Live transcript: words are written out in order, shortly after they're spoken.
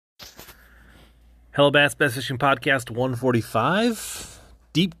Hello, Bass Fishing Podcast 145.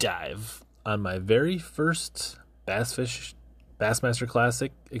 Deep dive on my very first Bassmaster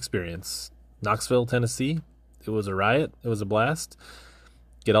Classic experience. Knoxville, Tennessee. It was a riot. It was a blast.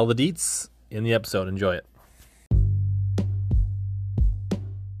 Get all the deets in the episode. Enjoy it.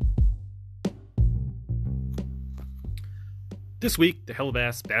 This week, the Hello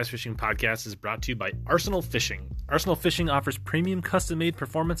Bass Bass Fishing Podcast is brought to you by Arsenal Fishing. Arsenal Fishing offers premium custom-made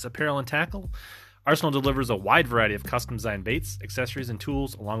performance apparel and tackle. Arsenal delivers a wide variety of custom-designed baits, accessories, and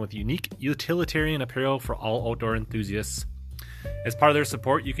tools, along with unique utilitarian apparel for all outdoor enthusiasts. As part of their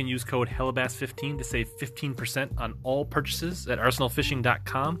support, you can use code HelloBass15 to save 15% on all purchases at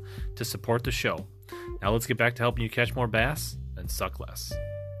arsenalfishing.com to support the show. Now let's get back to helping you catch more bass and suck less.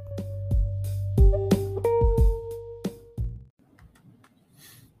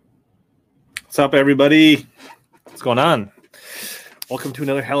 What's up, everybody? What's going on? Welcome to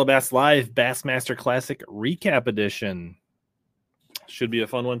another Hello Bass Live Bassmaster Classic Recap Edition. Should be a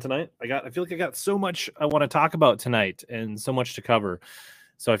fun one tonight. I feel like I got so much I want to talk about tonight and so much to cover.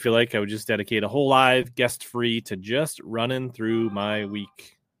 So I feel like I would just dedicate a whole live guest free to just running through my weekend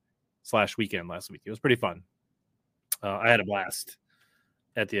last week. It was pretty fun. I had a blast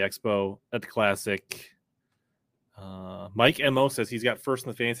at the expo, at the Classic. Mike MO says he's got first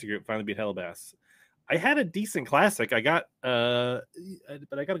in the fantasy group, finally beat Hello Bass. I had a decent Classic. But I got to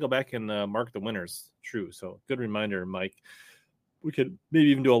go back and mark the winners. True. So good reminder, Mike. We could maybe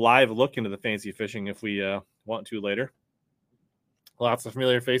even do a live look into the fancy fishing if we want to later. Lots of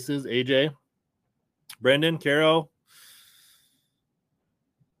familiar faces. AJ, Brendan, Caro.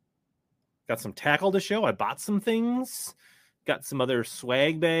 Got some tackle to show. I bought some things. Got some other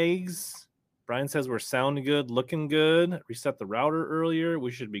swag bags. Brian says we're sounding good, looking good. Reset the router earlier.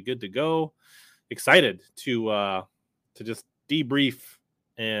 We should be good to go. Excited to just debrief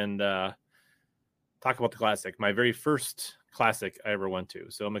and talk about the Classic. My very first Classic I ever went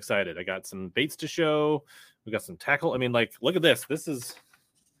to. So I'm excited. I got some baits to show. We got some tackle. I mean, like, look at this. This is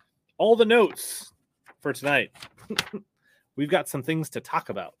all the notes for tonight. We've got some things to talk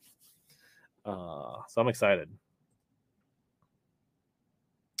about. So I'm excited.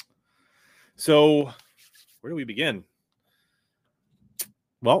 So where do we begin?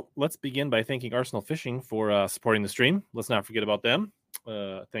 Well, let's begin by thanking Arsenal Fishing for supporting the stream. Let's not forget about them.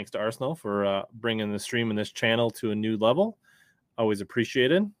 Thanks to Arsenal for bringing the stream and this channel to a new level. Always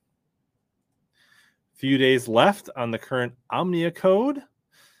appreciated. Few days left on the current Omnia code.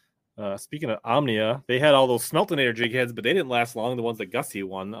 Speaking of Omnia, they had all those Smeltonator jig heads, but they didn't last long. The ones that Gussie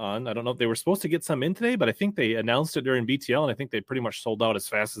won on. I don't know if they were supposed to get some in today, but I think they announced it during BTL, and I think they pretty much sold out as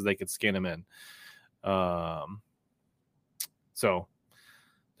fast as they could scan them in. So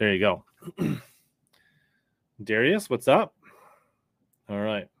there you go. Darius, what's up? All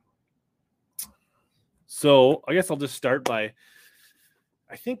right. So I guess I'll just start by,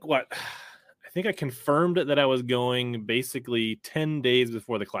 I think I confirmed that I was going basically 10 days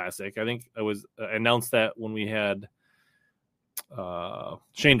before the Classic. I think I was announced that when we had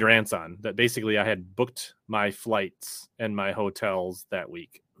Shane Durant's on, that basically I had booked my flights and my hotels that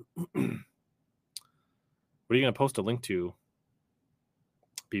week. What are you going to post a link to?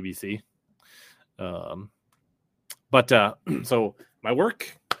 BBC. So my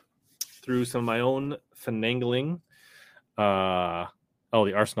work through some of my own finagling. The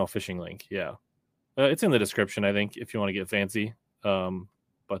Arsenal Fishing link. Yeah. It's in the description, I think, if you want to get fancy.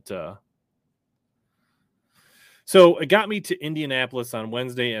 So it got me to Indianapolis on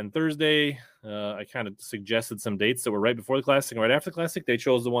Wednesday and Thursday. I kind of suggested some dates that were right before the Classic and right after the Classic. They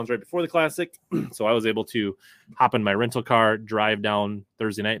chose the ones right before the Classic. So I was able to hop in my rental car, drive down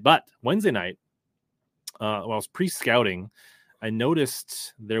Thursday night. But Wednesday night, while I was pre-scouting, I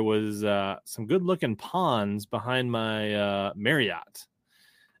noticed there was some good-looking ponds behind my Marriott.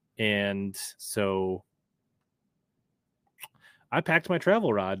 And so I packed my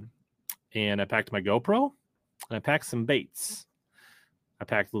travel rod, and I packed my GoPro, and I packed some baits. I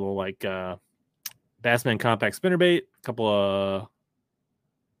packed a little Bassman compact spinnerbait, a couple of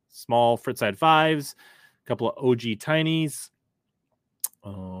small Fritzside 5s, a couple of OG Tinies,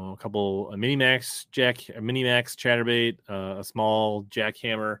 a couple of Minimax chatterbait, a small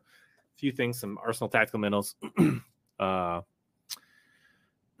jackhammer, a few things, some Arsenal tactical minnows.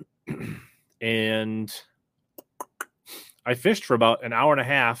 And I fished for about an hour and a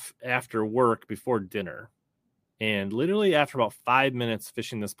half after work before dinner. And literally after about 5 minutes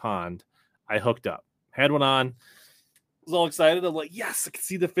fishing this pond, I hooked up. Had one on. Was all excited. I'm like, yes, I could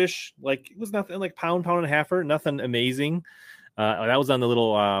see the fish. Like, it was nothing like pound and a halfer, nothing amazing. That was on the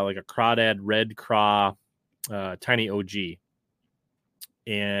little like a crawdad red craw tiny OG.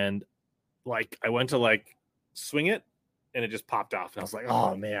 And like I went to like swing it and it just popped off. And I was like,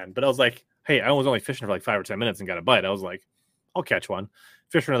 oh man. But I was like, hey, I was only fishing for like 5 or 10 minutes and got a bite. I was like, I'll catch one.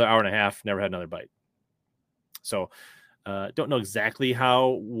 Fish for another hour and a half, never had another bite. So don't know exactly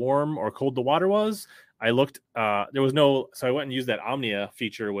how warm or cold the water was. I looked, there was no, so I went and used that Omnia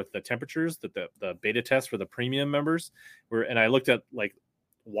feature with the temperatures that the beta test for the premium members were, and I looked at like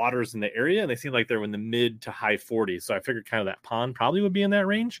waters in the area and they seemed like they were in the mid to high 40s. So I figured kind of that pond probably would be in that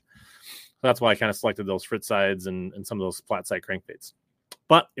range. So that's why I kind of selected those Fritz sides and some of those flat side crankbaits.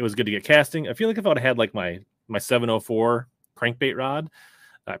 But it was good to get casting. I feel like if I would have had like my 704 crankbait rod,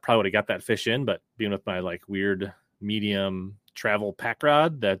 I probably would have got that fish in, but being with my like weird medium travel pack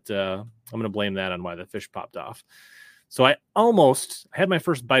rod, that I'm going to blame that on why the fish popped off. So I almost had my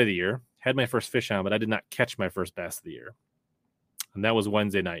first bite of the year, had my first fish on, but I did not catch my first bass of the year. And that was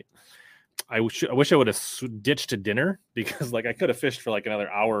Wednesday night. I wish I would have ditched to dinner because like I could have fished for like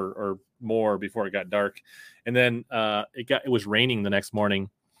another hour or more before it got dark. And then it was raining the next morning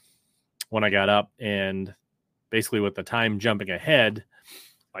when I got up, and basically with the time jumping ahead,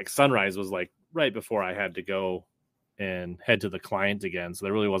 like sunrise was like right before I had to go and head to the client again. So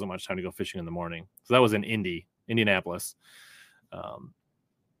there really wasn't much time to go fishing in the morning. So that was in Indianapolis.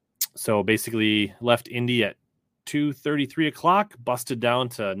 So basically left Indy at 2:33 o'clock, busted down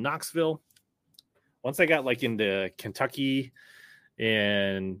to Knoxville. Once I got like into Kentucky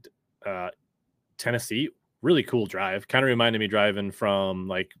and Tennessee, really cool drive. Kind of reminded me driving from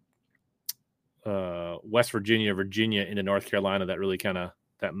like West Virginia into North Carolina, that really kind of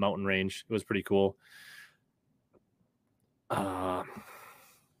that mountain range. It was pretty cool.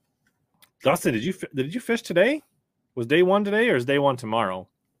 Dustin, did you fish today? Was day one today or is day one tomorrow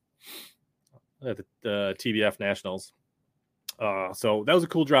at the TBF Nationals? So that was a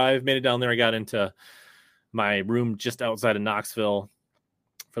cool drive. Made it down there. I got into my room just outside of Knoxville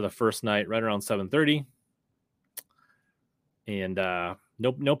for the first night, right around 7:30, and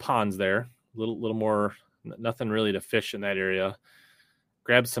no ponds there. Little more, nothing really to fish in that area.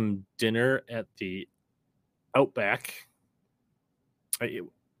 Grabbed some dinner at the Outback,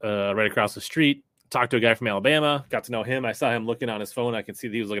 right across the street. Talked to a guy from Alabama. Got to know him. I saw him looking on his phone. I could see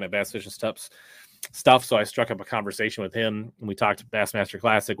that he was looking at bass fishing stuff. So I struck up a conversation with him, and we talked Bassmaster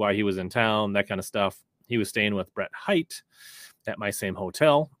Classic, why he was in town, that kind of stuff. He was staying with Brett Height at my same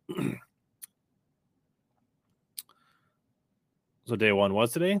hotel. So day one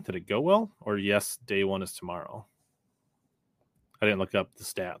was today. Did it go well? Or yes, day one is tomorrow. I didn't look up the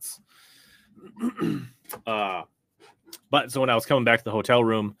stats. But so when I was coming back to the hotel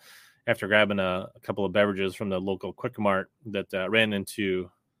room after grabbing a couple of beverages from the local Quick Mart, that ran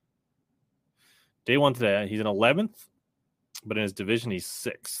into day one today. He's in 11th, but in his division he's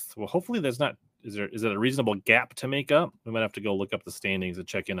 6th. Well, hopefully there's not. Is it a reasonable gap to make up? We might have to go look up the standings and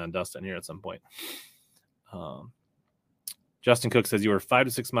check in on Dustin here at some point. Justin Cook says you were 5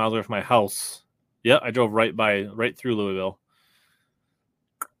 to 6 miles away from my house. Yeah, I drove right through Louisville.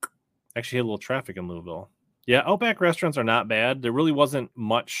 Actually had a little traffic in Louisville. Yeah, Outback restaurants are not bad. There really wasn't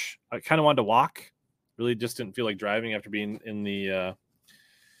much. I kind of wanted to walk. Really just didn't feel like driving after being in the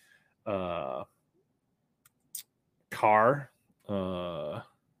car.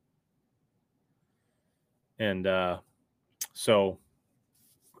 So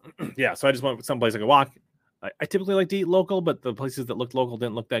yeah, so I just went someplace I could walk. I typically like to eat local, but the places that looked local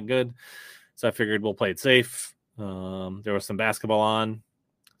didn't look that good. So I figured we'll play it safe. There was some basketball on.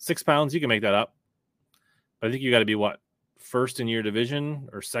 6 pounds, you can make that up. But I think you got to be first in your division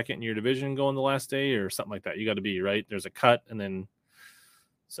or second in your division going the last day or something like that. You got to be, right? There's a cut, and then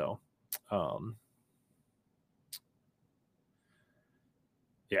so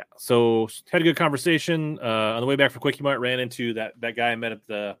yeah. So had a good conversation. On the way back from Quickie Mart, ran into that guy I met at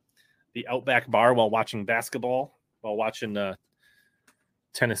the Outback bar while watching basketball, while watching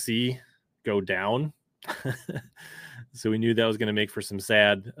Tennessee go down. So we knew that was going to make for some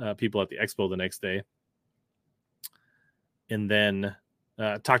sad people at the expo the next day. And then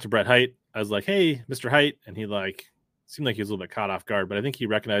talked to Brett Height. I was like, hey, Mr. Height. And he seemed like he was a little bit caught off guard, but I think he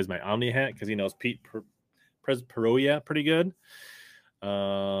recognized my Omni hat because he knows Pete Peroia pretty good.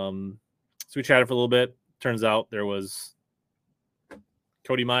 So we chatted for a little bit. Turns out there was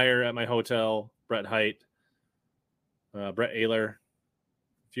Cody Meyer at my hotel, Brett Height, Brett Ayler,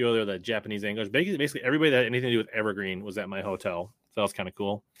 a few other the Japanese anglers. Basically everybody that had anything to do with Evergreen was at my hotel. So that was kind of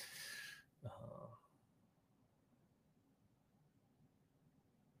cool.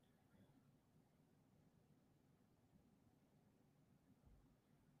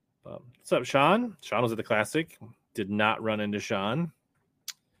 What's up, Sean? Sean was at the Classic. Did not run into Sean.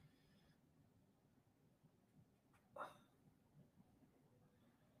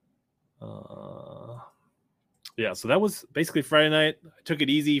 Yeah, so that was basically Friday night. I took it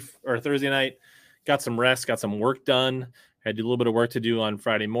easy, or Thursday night, got some rest, got some work done. Had a little bit of work to do on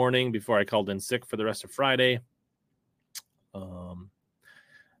Friday morning before I called in sick for the rest of Friday.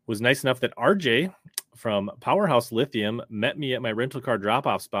 Was nice enough that RJ from Powerhouse Lithium met me at my rental car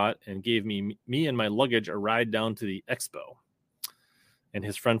drop-off spot and gave me and my luggage a ride down to the expo. And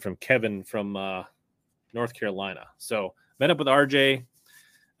his friend from Kevin from North Carolina. So met up with RJ.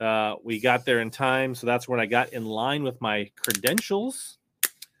 We got there in time, so that's when I got in line with my credentials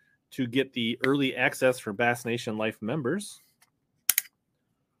to get the early access for Bass Nation Life members.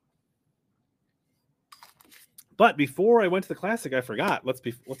 But before I went to the Classic, I forgot. I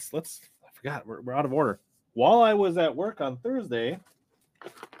forgot. We're out of order. While I was at work on Thursday,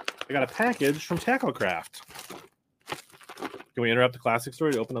 I got a package from Tacklecraft. Can we interrupt the Classic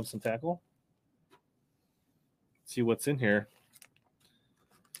story to open up some tackle? See what's in here.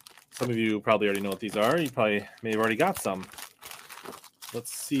 Some of you probably already know what these are. You probably may have already got some.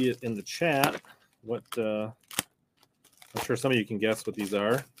 Let's see it in the chat. I'm sure some of you can guess what these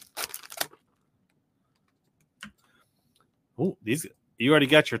are. Oh, you already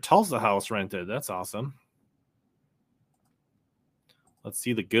got your Tulsa house rented. That's awesome. Let's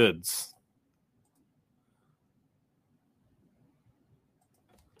see the goods.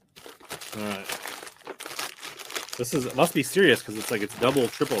 All right. It must be serious because it's double,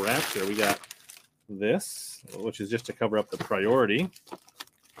 triple wrapped here. We got this, which is just to cover up the priority.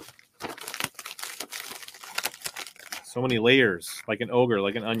 So many layers, like an ogre,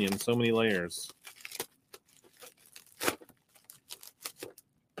 like an onion, so many layers.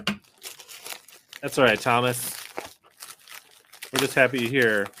 That's all right, Thomas. We're just happy you're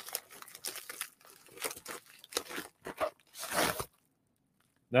here.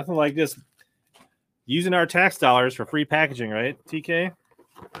 Nothing like this. Using our tax dollars for free packaging, right, TK?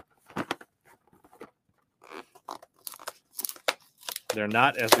 They're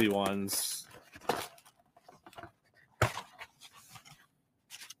not SB1s.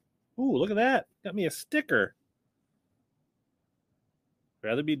 Ooh, look at that. Got me a sticker.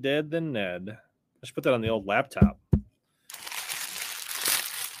 Rather be dead than Ned. I should put that on the old laptop.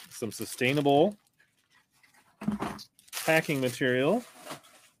 Some sustainable packing material.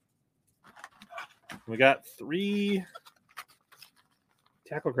 We got 3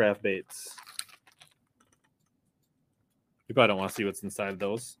 Tacklecraft baits. You probably don't want to see what's inside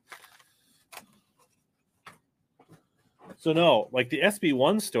those. So no, like the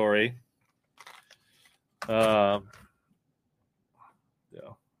SB1 story, yeah,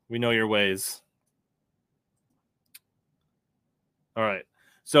 we know your ways. All right.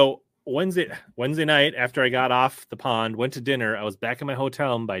 So Wednesday night, after I got off the pond, went to dinner. I was back in my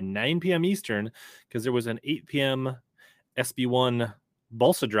hotel by 9 p.m. Eastern because there was an 8 p.m. SB1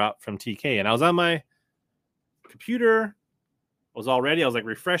 balsa drop from TK. And I was on my computer. I was all ready. I was like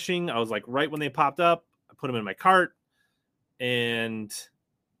refreshing. I was like right when they popped up. I put them in my cart. And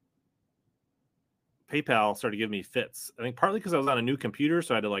PayPal started giving me fits. I think partly because I was on a new computer,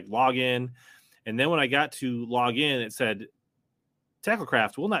 so I had to like log in. And then when I got to log in, it said,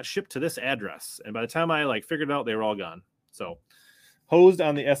 Tacklecraft will not ship to this address. And by the time I like figured it out, they were all gone. So hosed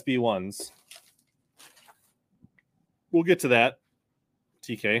on the SB1s. We'll get to that,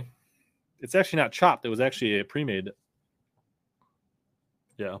 TK. It's actually not chopped. It was actually a pre-made.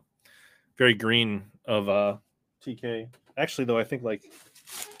 Yeah. Very green of TK. Actually, though, I think like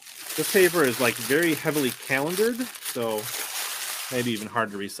this paper is like very heavily calendared, so maybe even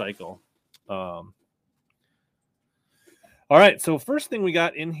hard to recycle. All right, so first thing we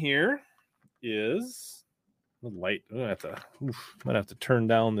got in here is the light. Might have to turn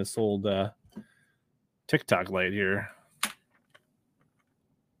down this old TikTok light here.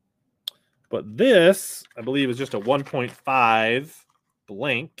 But this, I believe, is just a 1.5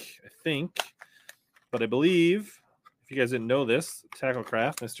 blank, I think. But I believe, if you guys didn't know this,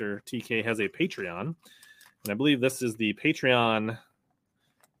 Tacklecraft, Mr. TK, has a Patreon. And I believe this is the Patreon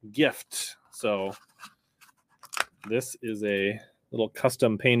gift. So this is a little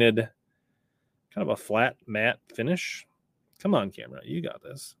custom painted, kind of a flat matte finish. Come on, camera. You got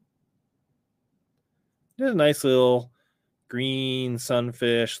this. There's a nice little green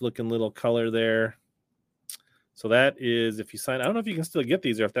sunfish looking little color there. So that is, if you sign, I don't know if you can still get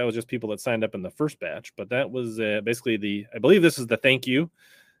these or if that was just people that signed up in the first batch, but that was basically I believe this is the thank you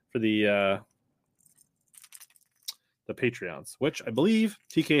for the Patreons, which I believe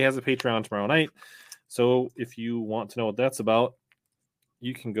TK has a Patreon tomorrow night. So if you want to know what that's about,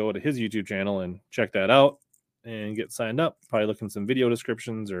 you can go to his YouTube channel and check that out and get signed up. Probably look in some video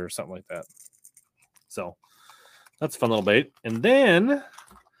descriptions or something like that. So that's a fun little bait. And then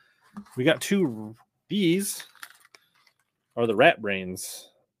We got two. These are the rat brains.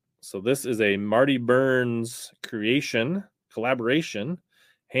 So this is a Marty Burns collaboration,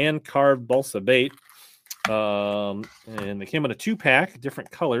 hand carved balsa bait. And they came in a 2-pack,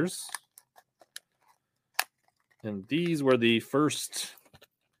 different colors. And these were the first.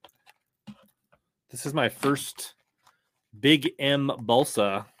 This is my first Big M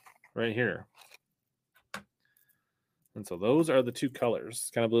balsa right here. And so those are the two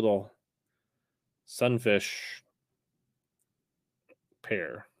colors, kind of little sunfish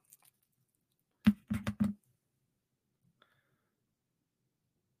pair.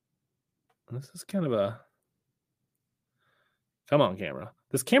 And this is kind of a, come on camera.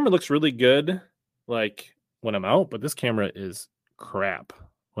 This camera looks really good like when I'm out, but this camera is crap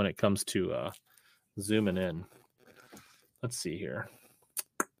when it comes to zooming in. Let's see here.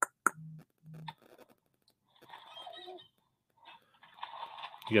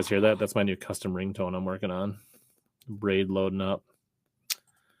 You guys hear that? That's my new custom ringtone I'm working on. Braid loading up.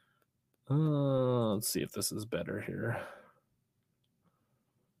 Let's see if this is better here.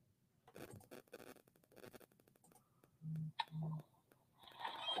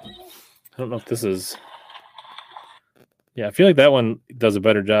 I don't know if this is. Yeah, I feel like that one does a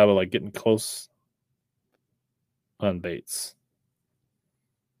better job of like getting close on baits.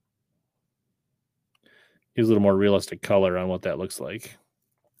 Gives a little more realistic color on what that looks like.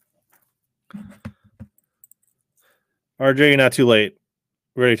 RJ, you're not too late.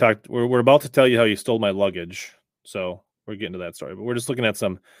 We already talked. We're about to tell you how you stole my luggage. So we're getting to that story. But we're just looking at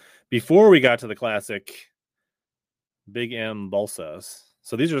some before we got to the classic Big M balsas.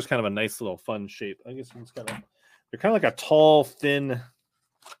 So these are just kind of a nice little fun shape. I guess it's kind of, they're kind of like a tall, thin.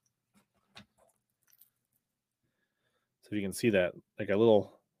 So you can see that, like a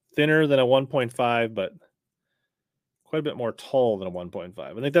little thinner than a 1.5, but quite a bit more tall than a 1.5.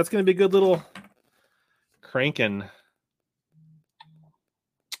 I think that's going to be a good little cranking.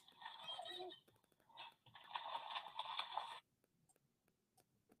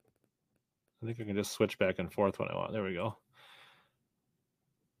 I think I can just switch back and forth when I want. There we go.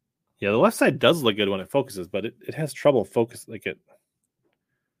 Yeah, the left side does look good when it focuses, but it has trouble focus. Like it,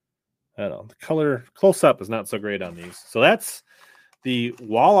 I don't know. The color close up is not so great on these. So that's the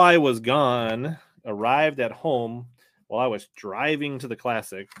While I Was Gone, arrived at home while I was driving to the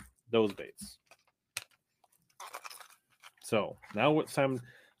classic, those baits. So now it's time.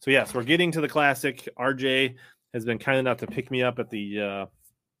 So yes, we're getting to the classic. RJ has been kind enough to pick me up at the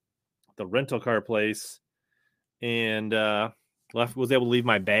rental car place, and was able to leave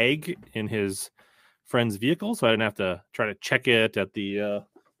my bag in his friend's vehicle, so I didn't have to try to check it at the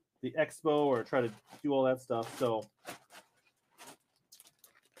expo or try to do all that stuff. So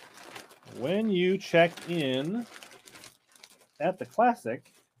when you check in at the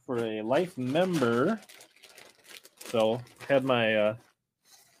classic for a life member, so had my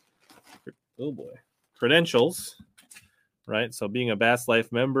credentials, right? So being a Bass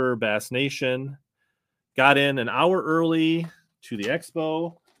Life member, Bass Nation, got in an hour early to the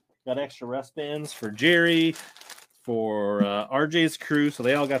expo, got extra wristbands for Jerry, for RJ's crew, so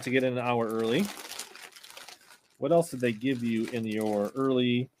they all got to get in an hour early. What else did they give you in your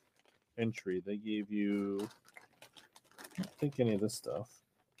early entry? They gave you, I don't think any of this stuff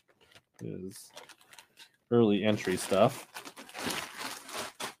is early entry stuff.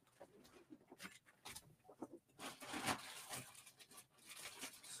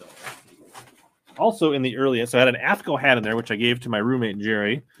 So, also in the early, so I had an AFCO hat in there, which I gave to my roommate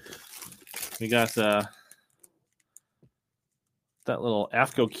Jerry. We got that little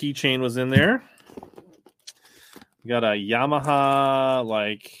AFCO keychain was in there. We got a Yamaha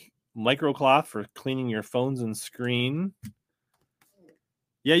like microcloth for cleaning your phones and screen.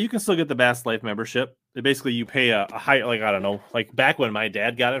 Yeah, you can still get the Bass Life membership. Basically, you pay a high, like, I don't know, like back when my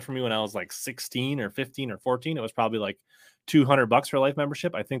dad got it for me when I was like 16 or 15 or 14, it was probably like $200 for a life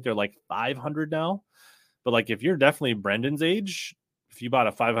membership. I think they're like $500 now. But like, if you're definitely Brendan's age, if you bought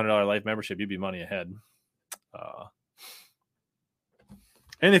a $500 life membership, you'd be money ahead.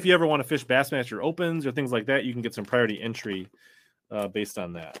 And if you ever want to fish Bassmaster Opens or things like that, you can get some priority entry based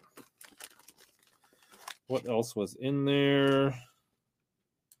on that. What else was in there?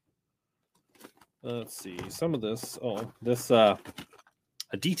 Let's see. Some of this. Oh, this a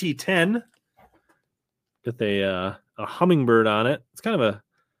DT10 with a hummingbird on it. It's kind of a,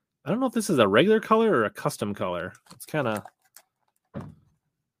 I don't know if this is a regular color or a custom color. It's kind of,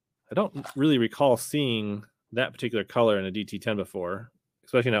 I don't really recall seeing that particular color in a DT10 before,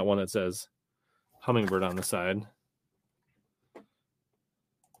 especially not one that says hummingbird on the side.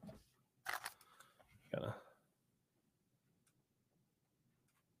 Kinda.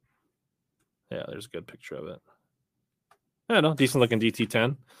 Yeah, there's a good picture of it. I don't know, decent looking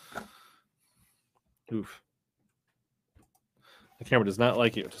DT10. Oof. The camera does not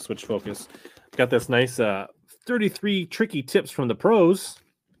like it to switch focus. Got this nice 33 tricky tips from the pros.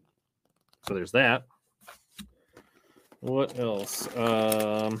 So there's that. What else?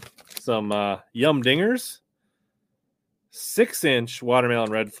 Some Yum Dingers. 6-inch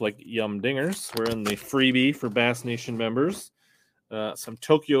watermelon red flick Yum Dingers. We're in the freebie for Bass Nation members. Some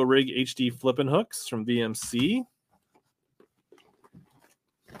Tokyo Rig HD flipping hooks from VMC.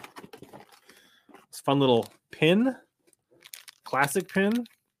 This fun little pin. Classic pin.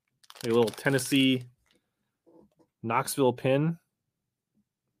 A little Tennessee Knoxville pin.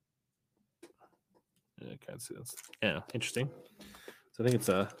 I can't see this. Yeah, interesting. So I think it's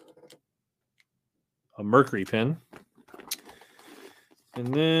a Mercury pin.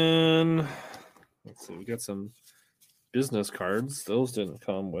 And then let's see, we got some business cards. Those didn't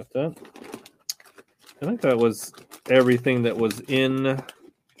come with it. I think that was everything that was in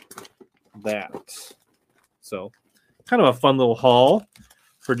that. So kind of a fun little haul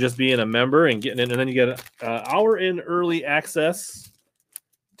for just being a member and getting in. And then you get an hour in early access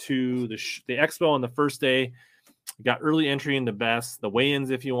to the expo on the first day. You got early entry into Bass, the weigh-ins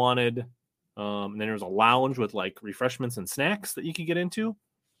if you wanted. And then there was a lounge with like refreshments and snacks that you could get into.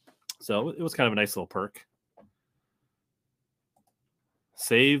 So it was kind of a nice little perk.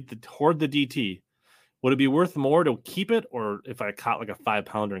 Hoard the DT. Would it be worth more to keep it, or if I caught like a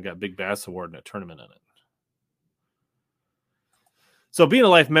 5-pounder and got Big Bass Award in a tournament in it? So being a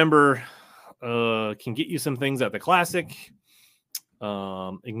life member can get you some things at the Classic. It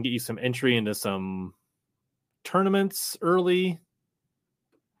can get you some entry into some tournaments early.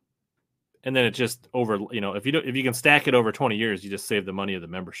 And then it just if you can stack it over 20 years, you just save the money of the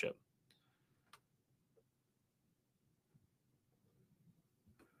membership.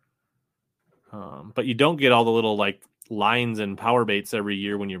 But you don't get all the little like lines and power baits every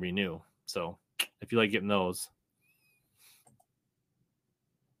year when you renew. So if you like getting those,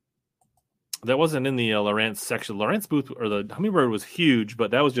 that wasn't in the Lawrence section. Lawrence booth or the Hummingbird was huge,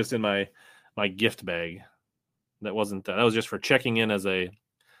 but that was just in my gift bag. That wasn't that was just for checking in as a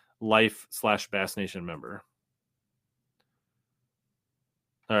Life/Bass Nation member.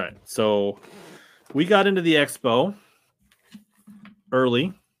 All right, so we got into the expo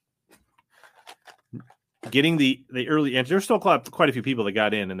early, getting the early entry. There's still quite a few people that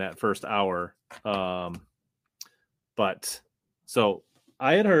got in that first hour, but so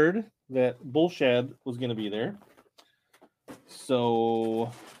I had heard that Bull Shad was going to be there,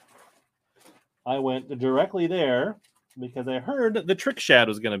 so I went directly there because I heard the Trick Shad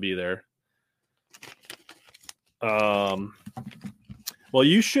was going to be there. Well,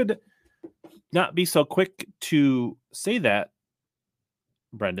 you should not be so quick to say that,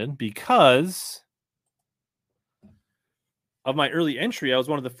 Brendan, because of my early entry, I was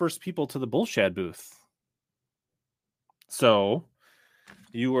one of the first people to the Bull Shad booth. So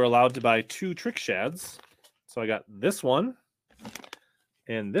you were allowed to buy 2 Trick Shads. So I got this one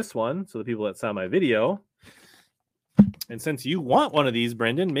and this one. So the people that saw my video. And since you want one of these,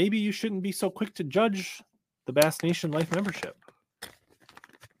 Brendan, maybe you shouldn't be so quick to judge the Bass Nation Life membership.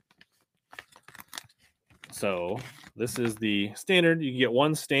 So this is the standard. You can get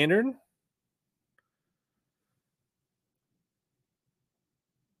one standard.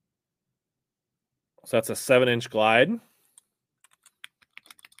 So that's a 7-inch glide.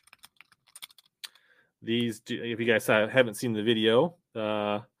 These, if you guys haven't seen the video,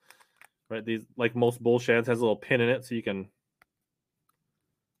 right? These, like most Bull Shads, has a little pin in it, so you can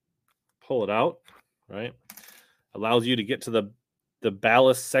pull it out. Right, allows you to get to the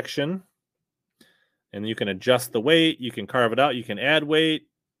ballast section, and you can adjust the weight. You can carve it out. You can add weight.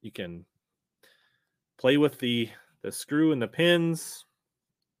 You can play with the screw and the pins.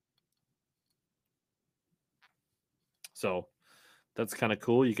 So that's kind of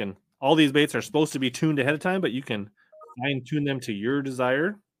cool. You can. All these baits are supposed to be tuned ahead of time, but you can fine tune them to your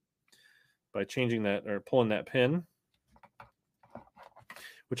desire by changing that or pulling that pin,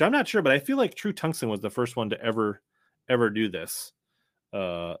 which I'm not sure, but I feel like True Tungsten was the first one to ever do this,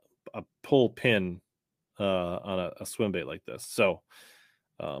 a pull pin on a swim bait like this. So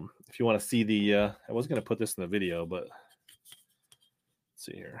if you want to see the, I was going to put this in the video, but let's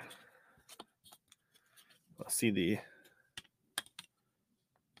see here. Let's see the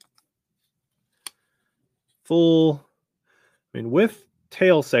full, with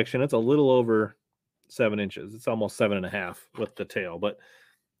tail section, it's a little over 7 inches. It's almost 7.5 with the tail, but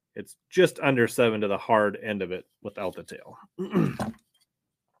it's just under 7 to the hard end of it without the tail.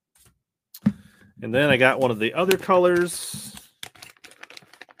 And then I got one of the other colors.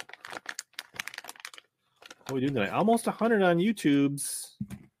 What are we doing tonight? Almost 100 on YouTube's.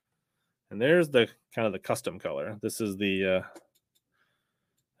 And there's the kind of the custom color. This is the,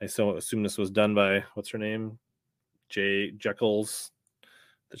 I assume this was done by, what's her name? Jay Jekyll's.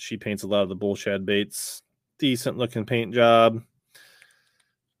 That she paints a lot of the bullshad baits. Decent looking paint job.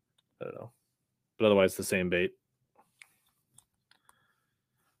 I don't know. But otherwise the same bait.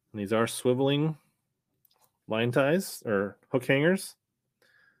 And these are swiveling line ties or hook hangers.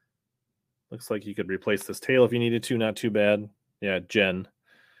 Looks like you could replace this tail if you needed to. Not too bad. Yeah, Jen.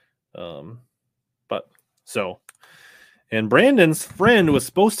 But so, and Brandon's friend was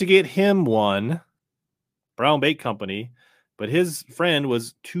supposed to get him one, Brown Bait Company, but his friend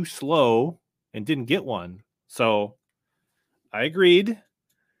was too slow and didn't get one. So I agreed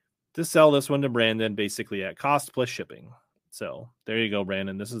to sell this one to Brandon basically at cost plus shipping. So there you go,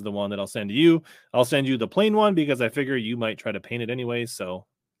 Brandon. This is the one that I'll send to you. I'll send you the plain one because I figure you might try to paint it anyway. So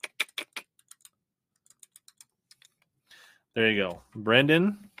there you go,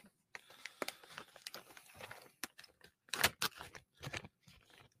 Brandon.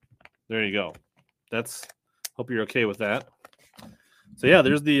 There you go. Hope you're okay with that. So yeah,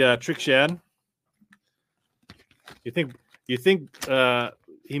 there's the trick shad. You think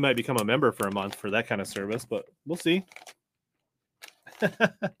he might become a member for a month for that kind of service, but we'll see.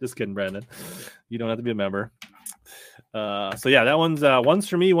 Just kidding, Brandon. You don't have to be a member. So yeah, that one's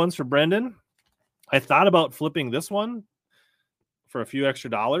for me, one's for Brendan. I thought about flipping this one for a few extra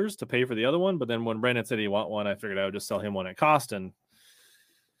dollars to pay for the other one, but then when Brandon said he want one, I figured I would just sell him one at cost and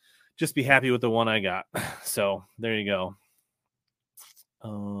just be happy with the one I got. So there you go.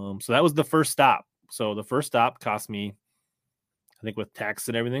 So that was the first stop. So the first stop cost me, I think with tax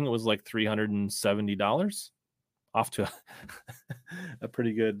and everything, it was like $370. Off to a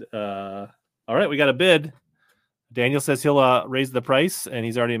pretty good. All right, we got a bid. Daniel says he'll raise the price, and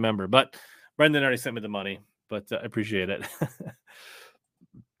he's already a member. But Brendan already sent me the money, but I appreciate it.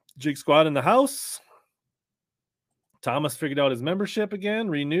 Jig Squad in the house. Thomas figured out his membership again,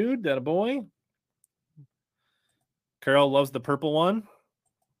 renewed. That a boy. Carol loves the purple one.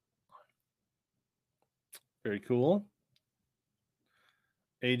 Very cool.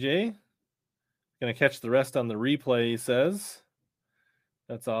 AJ. Going to catch the rest on the replay, he says.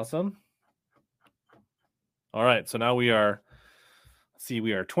 That's awesome. All right, so now we are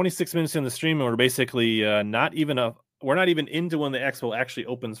 26 minutes in the stream, and we're basically we're not even into when the expo actually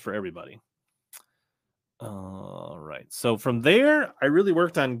opens for everybody. All right, so from there, I really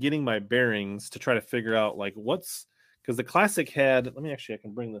worked on getting my bearings to try to figure out like because the Classic had, I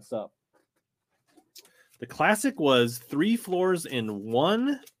can bring this up. The Classic was 3 floors in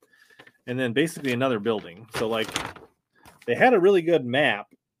one, and then basically another building. So like they had a really good map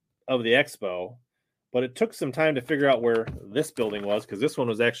of the expo, but it took some time to figure out where this building was because this one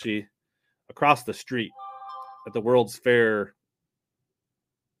was actually across the street at the World's Fair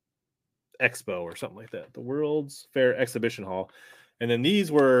Expo or something like that. The World's Fair Exhibition Hall. And then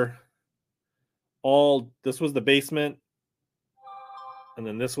these were this was the basement. And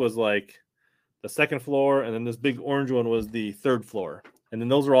then this was like the second floor. And then this big orange one was the third floor. And then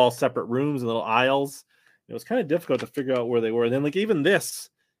those were all separate rooms and little aisles. It was kind of difficult to figure out where they were. And then like even this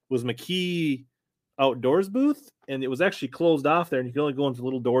was McKee Outdoors booth, and it was actually closed off there, and you could only go into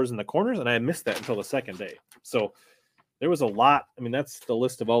little doors in the corners, and I missed that until the second day. So there was a lot. I mean, that's the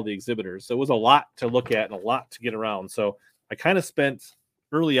list of all the exhibitors. So it was a lot to look at and a lot to get around. So I kind of spent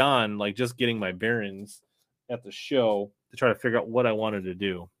early on like just getting my bearings at the show to try to figure out what I wanted to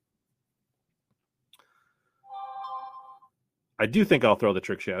do. I do think I'll throw the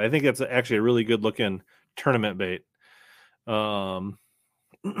trick shad. I think it's actually a really good looking tournament bait.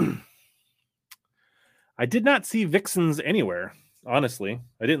 I did not see Vixens anywhere, honestly.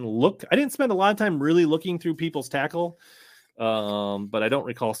 I didn't spend a lot of time really looking through people's tackle, but I don't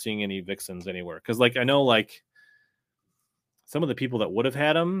recall seeing any Vixens anywhere. Because, like, I know, like, some of the people that would have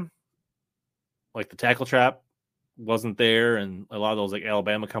had them, like the Tackle Trap wasn't there, and a lot of those, like,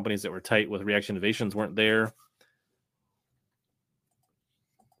 Alabama companies that were tight with Reaction Innovations weren't there.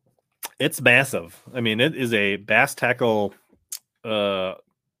 It's massive. I mean, it is a bass tackle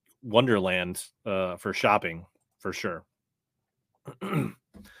wonderland for shopping, for sure.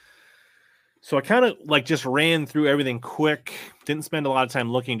 So I kind of like just ran through everything quick. Didn't spend a lot of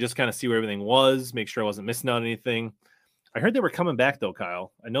time looking, just kind of see where everything was, make sure I wasn't missing out on anything. I heard they were coming back though,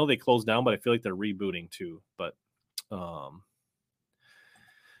 Kyle. I know they closed down, but I feel like they're rebooting too. But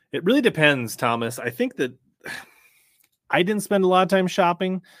it really depends, Thomas. I think that I didn't spend a lot of time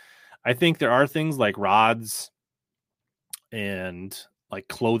shopping. I think there are things like rods and like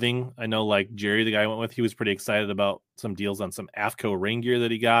clothing. I know like Jerry, the guy I went with, he was pretty excited about some deals on some AFCO rain gear that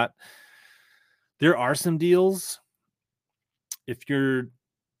he got. There are some deals. If you're,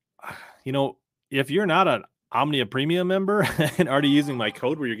 if you're not an Omnia Premium member and already using my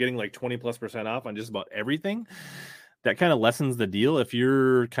code where you're getting like 20+% off on just about everything, that kind of lessens the deal. If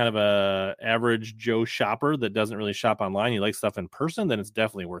you're kind of a average Joe shopper that doesn't really shop online, you like stuff in person, then it's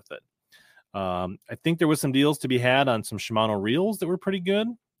definitely worth it. I think there was some deals to be had on some Shimano reels that were pretty good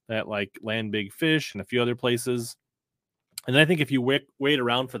at like Land Big Fish and a few other places. And then I think if you wait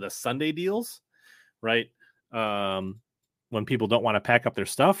around for the Sunday deals, right, when people don't want to pack up their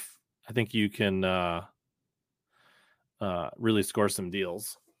stuff, I think you can really score some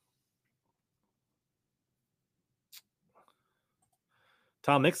deals.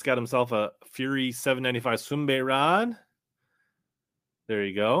 Tom Nix got himself a Fury 795 swim bait rod. There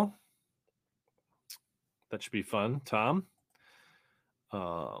you go. That should be fun, Tom.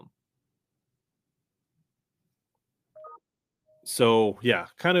 So, yeah,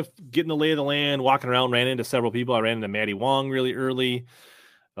 kind of getting the lay of the land, walking around, ran into several people. I ran into Maddie Wong really early.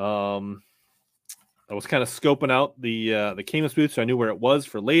 I was kind of scoping out the Camus booth, so I knew where it was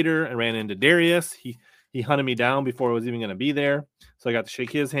for later. I ran into Darius. He hunted me down before I was even going to be there. So I got to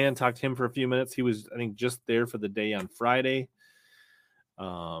shake his hand, talk to him for a few minutes. He was, I think, just there for the day on Friday.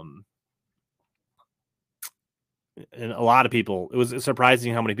 And a lot of people, it was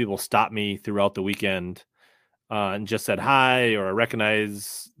surprising how many people stopped me throughout the weekend and just said hi, or I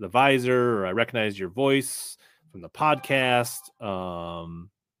recognize the visor, or I recognize your voice from the podcast.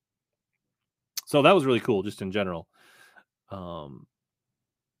 So that was really cool, just in general. So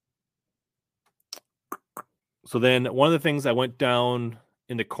then one of the things, I went down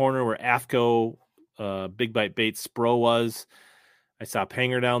in the corner where AFCO Big Bite Baits Spro was. I saw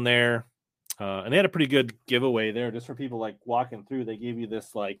Panger down there. And they had a pretty good giveaway there just for people like walking through. They gave you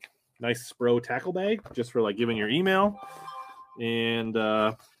this like nice Spro tackle bag just for like giving your email. And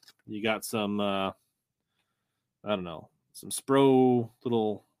you got some, I don't know, some Spro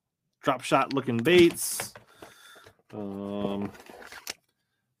little drop shot looking baits. Some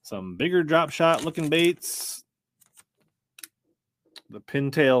bigger drop shot looking baits. The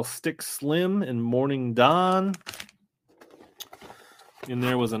Pintail Stick Slim and Morning Dawn. And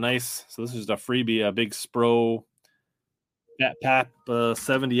there was a nice, so this is a freebie, a big Spro Fat Pap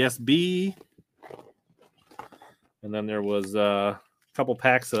 70 SB. And then there was a couple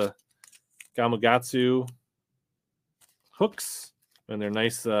packs of Gamakatsu hooks and their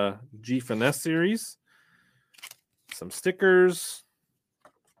nice G Finesse series. Some stickers.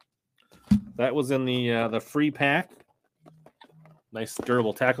 That was in the free pack. Nice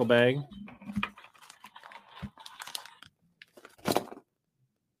durable tackle bag.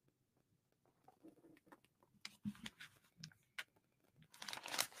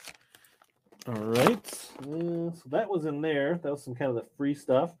 All right. So that was in there. That was some kind of the free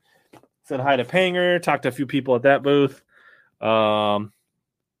stuff. Said hi to Panger. Talked to a few people at that booth.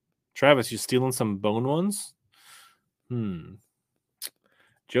 Travis, you stealing some bone ones?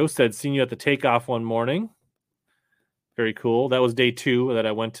 Joe said, seen you at the takeoff one morning. Very cool. That was day 2 that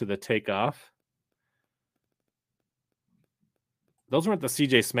I went to the takeoff. Those weren't the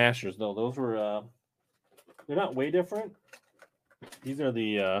CJ Smashers, though. Those were, they're not way different. These are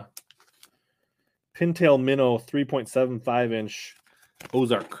the Pintail Minnow 3.75-inch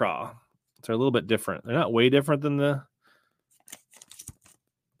Ozark Craw. They're a little bit different. They're not way different than the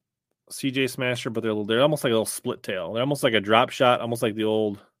CJ Smasher, but they're almost like a little split tail. They're almost like a drop shot, almost like the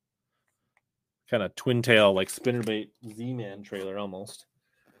old kind of twin tail, like spinnerbait Z-Man trailer almost.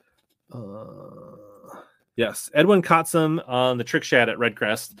 Yes, Edwin caught some on the Trick Shad at Red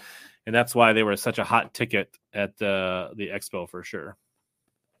Crest, and that's why they were such a hot ticket at the expo for sure.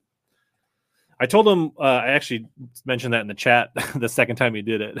 I told him, I actually mentioned that in the chat the second time he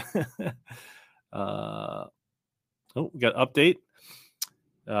did it. We got an update.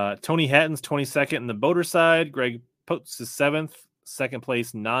 Tony Hatton's 22nd in the boater side. Greg Potes is 7th, second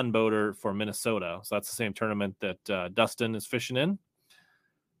place non-boater for Minnesota. So that's the same tournament that Dustin is fishing in.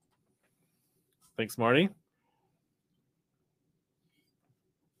 Thanks, Marty.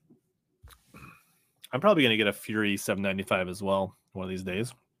 I'm probably going to get a Fury 795 as well one of these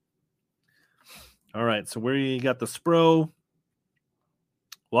days. All right, so where you got the Spro,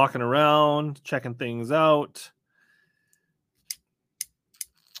 walking around, checking things out.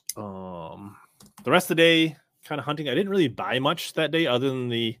 The rest of the day, kind of hunting. I didn't really buy much that day other than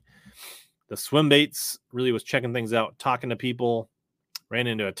the swim baits. Really was checking things out, talking to people. Ran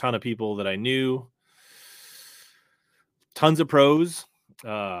into a ton of people that I knew. Tons of pros.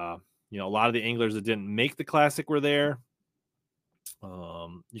 A lot of the anglers that didn't make the classic were there.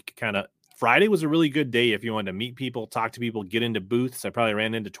 You could kind of Friday was a really good day if you wanted to meet people, talk to people, get into booths. I probably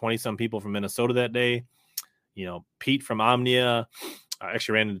ran into 20-some people from Minnesota that day. You know, Pete from Omnia. I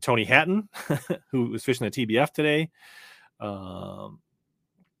actually ran into Tony Hatton, who was fishing the TBF today.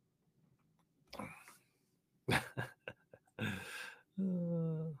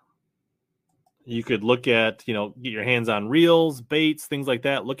 You could look at, you know, get your hands on reels, baits, things like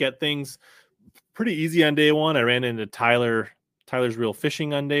that. Look at things pretty easy on day one. I ran into Tyler's Reel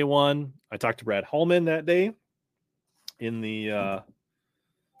Fishing on day one. I talked to Brad Hallman that day in the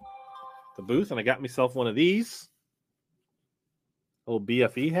booth, and I got myself one of these. A little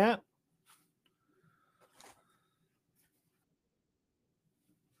BFE hat.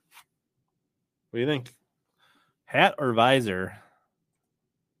 What do you think? Hat or visor?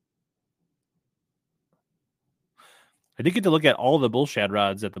 I did get to look at all the bullshad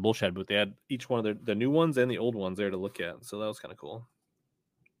rods at the bullshad booth. They had each one of the new ones and the old ones there to look at. So that was kind of cool.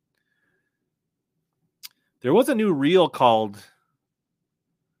 There was a new reel called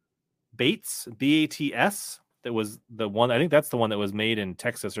Bates, B-A-T-S. That was the one. I think that's the one that was made in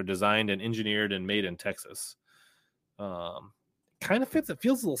Texas, or designed and engineered and made in Texas. Kind of fits. It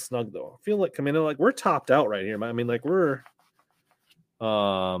feels a little snug though. I feel like, I mean, like we're topped out right here. I mean, like we're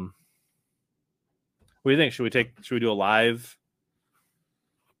what do you think? Should we do a live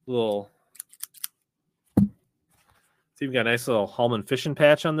little? See, we've got a nice little Hallman fishing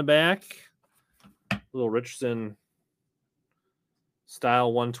patch on the back. Little Richardson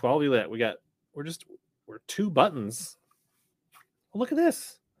style 112. Look at that. We're 2 buttons. Oh, look at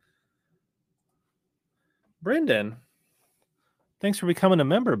this. Brendan, thanks for becoming a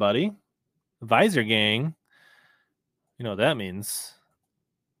member, buddy. Visor gang. You know what that means.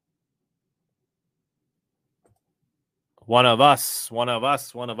 One of us.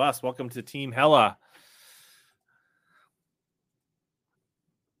 Welcome to Team Hella.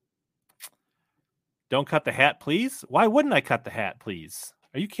 Don't cut the hat, please. Why wouldn't I cut the hat, please?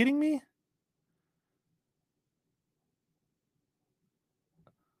 Are you kidding me?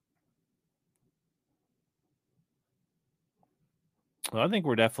 Well, I think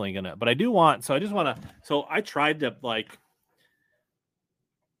we're definitely gonna, but I do want, so I tried to, like,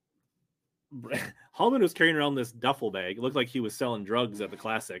 Hallman was carrying around this duffel bag. It looked like he was selling drugs at the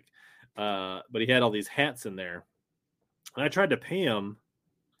Classic, but he had all these hats in there. And I tried to pay him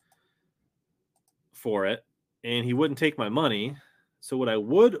for it, and he wouldn't take my money. So what I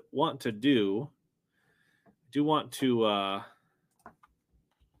would want to do,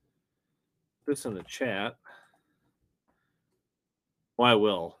 this in the chat. Well, I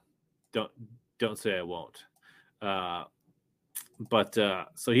will. Don't say I won't. But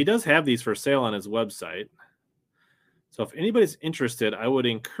so he does have these for sale on his website. So if anybody's interested, I would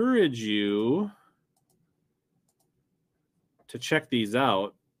encourage you to check these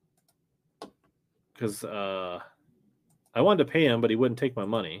out, because I wanted to pay him, but he wouldn't take my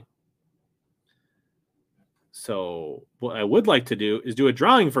money. So what I would like to do is do a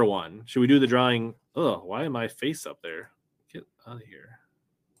drawing for one. Should we do the drawing? Oh, why am I face up there? Get out of here.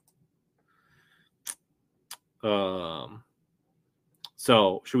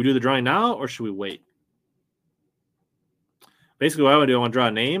 So should we do the drawing now, or should we wait? Basically, what I want to do, I want to draw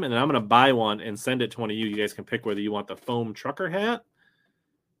a name, and then I'm going to buy one and send it to one of you. You guys can pick whether you want the foam trucker hat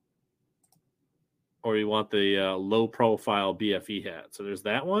or you want the low profile BFE hat. So there's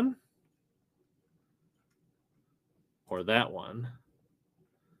that one, or that one.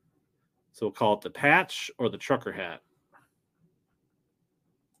 So we'll call it the patch or the trucker hat.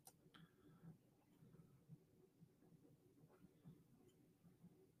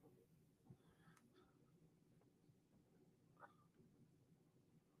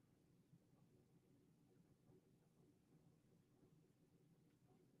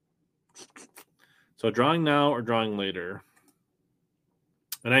 So drawing now or drawing later.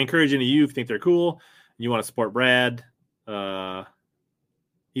 And I encourage any of you, if you think they're cool, and you want to support Brad,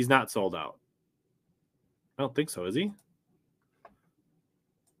 he's not sold out. I don't think so, is he? I'm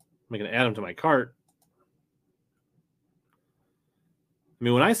going to add him to my cart. I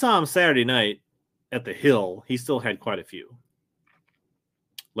mean, when I saw him Saturday night at the Hill, he still had quite a few.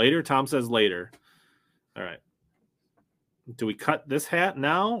 Later? Tom says later. All right. Do we cut this hat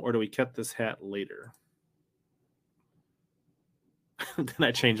now, or do we cut this hat later? Then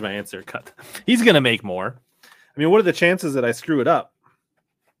I changed my answer. Cut. He's going to make more. I mean, what are the chances that I screw it up?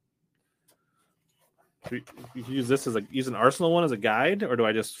 You use this as use an Arsenal one as a guide, or do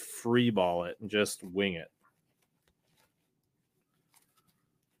I just free ball it and just wing it?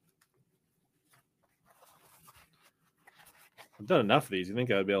 I've done enough of these. You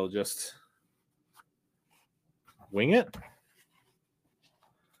think I'd be able to just wing it?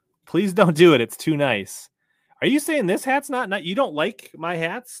 Please don't do it. It's too nice. Are you saying this hat's not nice? You don't like my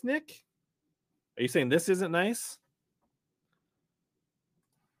hats, Nick? Are you saying this isn't nice?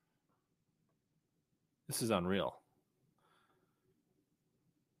 This is unreal.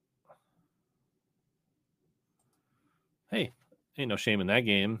 Hey, ain't no shame in that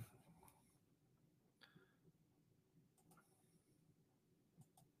game.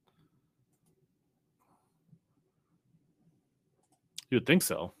 You would think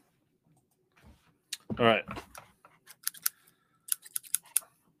so. All right.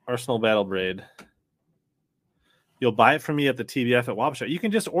 Arsenal Battle Braid. You'll buy it from me at the TBF at Wop Shop. You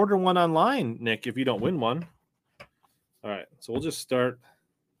can just order one online, Nick, if you don't win one. All right. So we'll just start.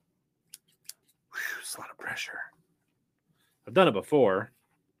 Whew, it's a lot of pressure. I've done it before.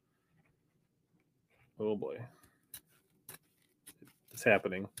 Oh, boy. It's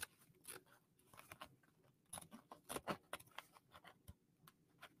happening.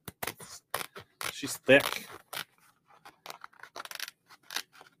 She's thick.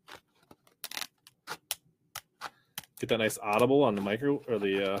 Get that nice audible on the micro or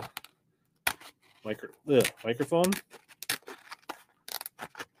the microphone.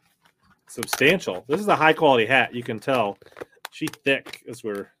 Substantial. This is a high quality hat. You can tell. She's thick as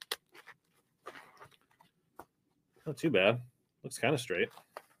we're. Not too bad. Looks kind of straight.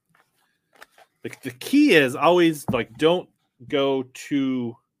 The key is always like don't go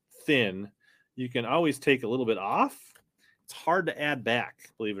too thin. You can always take a little bit off. It's hard to add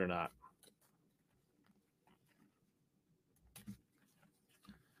back, believe it or not.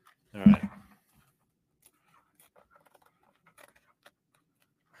 All right.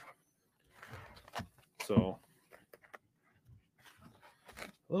 So,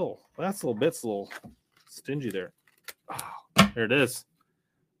 last little bit's a little stingy there. Oh, there it is.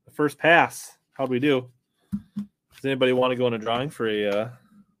 The first pass. How'd we do? Does anybody want to go in a drawing for a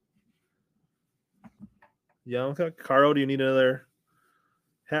Yamaha? Caro, do you need another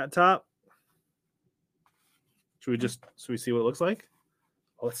hat top? Should we see what it looks like?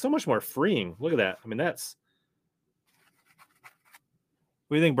 Oh, it's so much more freeing. Look at that. I mean, that's.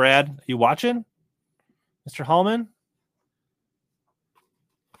 What do you think, Brad? Are you watching? Mr. Hallman?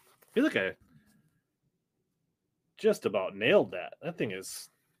 I feel like I just about nailed that. That thing is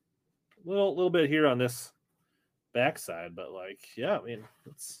a little bit here on this backside, but like, yeah, I mean,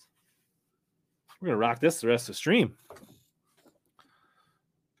 we're gonna rock this the rest of the stream.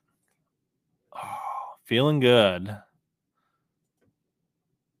 Oh, feeling good.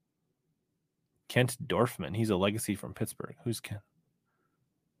 Kent Dorfman. He's a legacy from Pittsburgh. Who's Kent?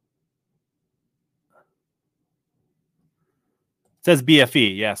 It says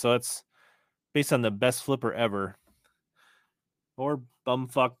BFE. Yeah, so it's based on the best flipper ever. Or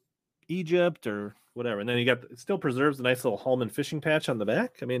bumfuck Egypt or whatever. And then it still preserves a nice little Hallman fishing patch on the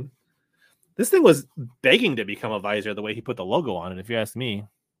back. I mean, this thing was begging to become a visor the way he put the logo on it, if you ask me.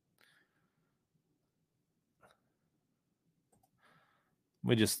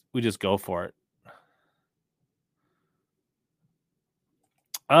 We just go for it.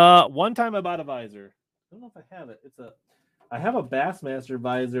 One time I bought a visor. I don't know if I have it. I have a Bassmaster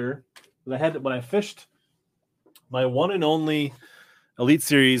visor that I had when I fished my one and only Elite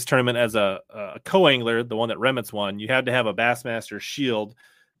Series tournament as a co-angler, the one that Remitz won. You had to have a Bassmaster shield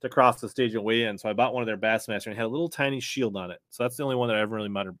to cross the stage and weigh in. So I bought one of their Bassmaster and it had a little tiny shield on it. So that's the only one that I ever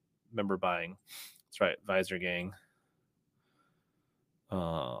really remember buying. That's right, Visor Gang.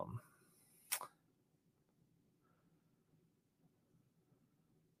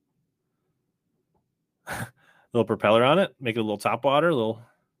 Little propeller on it, make it a little top water, a little.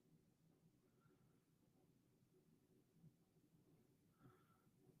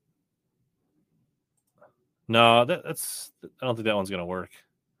 No, that's. I don't think that one's gonna work.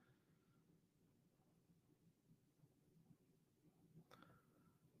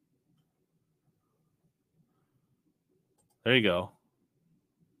 There you go.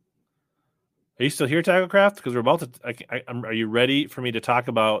 Are you still here, Tacklecraft? Because we're about to. Are you ready for me to talk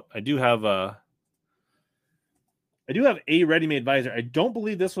about? I do have a ready-made visor. I don't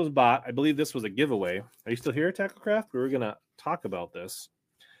believe this was bought. I believe this was a giveaway. Are you still here, Tacklecraft? We were going to talk about this.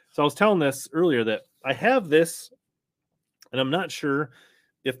 So I was telling this earlier that I have this, and I'm not sure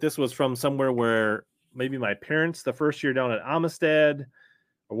if this was from somewhere where maybe my parents, the first year down at Amistad,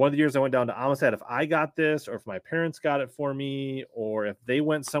 or one of the years I went down to Amistad, if I got this, or if my parents got it for me, or if they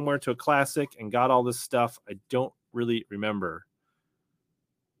went somewhere to a classic and got all this stuff. I don't really remember.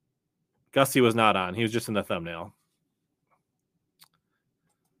 Gusty was not on. He was just in the thumbnail.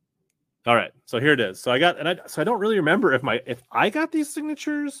 All right, so here it is. So I don't really remember if I got these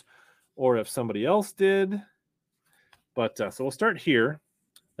signatures or if somebody else did. But so we'll start here.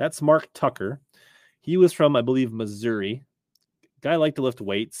 That's Mark Tucker. He was from, I believe, Missouri. Guy liked to lift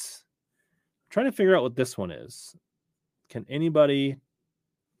weights. I'm trying to figure out what this one is. Can anybody...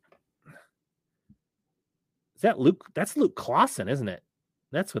 Is that Luke? That's Luke Clausen, isn't it?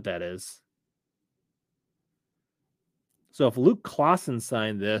 That's what that is. So if Luke Clausen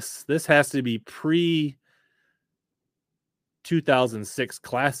signed this, this has to be pre 2006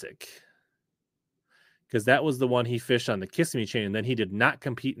 Classic, because that was the one he fished on the Kissimmee chain, and then he did not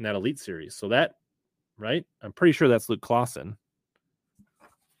compete in that Elite Series. So that, right? I'm pretty sure that's Luke Clausen.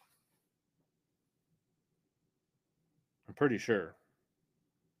 I'm pretty sure.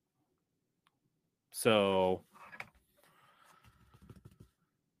 So,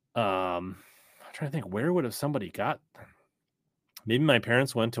 I'm trying to think, where would have somebody got? Maybe my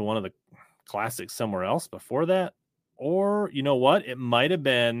parents went to one of the Classics somewhere else before that, or you know what? It might have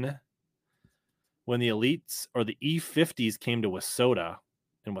been when the Elites or the E50s came to Wissota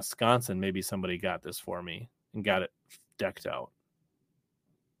in Wisconsin. Maybe somebody got this for me and got it decked out.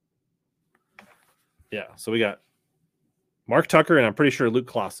 Yeah, so we got Mark Tucker and I'm pretty sure Luke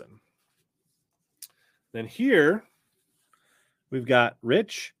Clausen. Then here we've got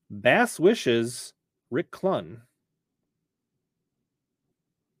Rich Bass Wishes Rick Clunn.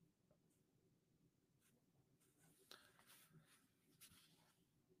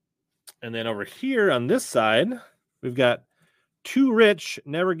 And then over here on this side, we've got Too Rich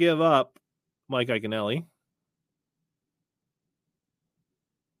Never Give Up Mike Iaconelli.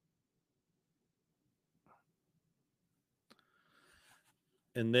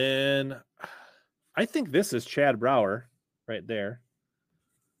 And then I think this is Chad Brower right there.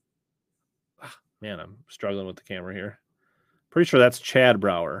 Man, I'm struggling with the camera here. Pretty sure that's Chad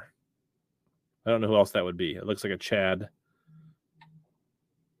Brower. I don't know who else that would be. It looks like a Chad.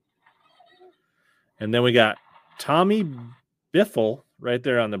 And then we got Tommy Biffle right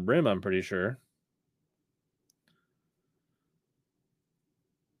there on the brim, I'm pretty sure.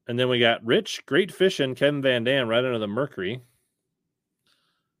 And then we got Rich Great Fishin' Kevin Van Dam right under the Mercury.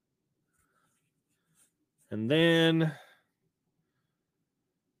 And then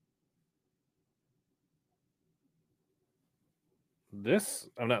this,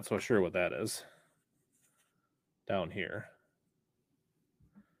 I'm not so sure what that is down here.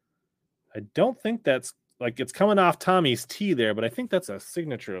 I don't think that's, like, it's coming off Tommy's tee there, but I think that's a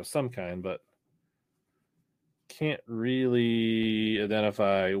signature of some kind, but can't really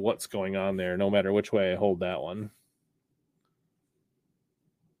identify what's going on there no matter which way I hold that one.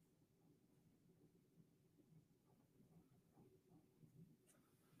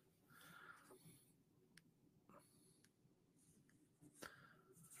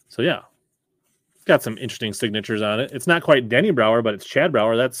 So yeah, it's got some interesting signatures on it. It's not quite Denny Brower, but it's Chad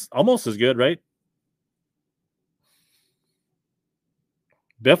Brower. That's almost as good, right?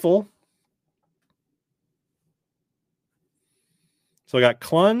 Biffle. So I got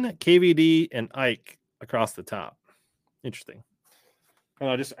Clunn, KVD, and Ike across the top. Interesting.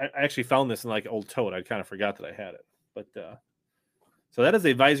 I actually found this in like old tote. I kind of forgot that I had it. But so that is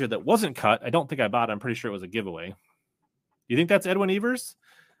a visor that wasn't cut. I don't think I bought it. I'm pretty sure it was a giveaway. You think that's Edwin Evers?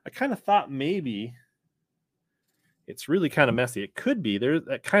 I kind of thought maybe. It's really kind of messy. It could be. There.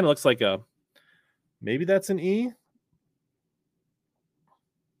 That kind of looks like a, maybe that's an E.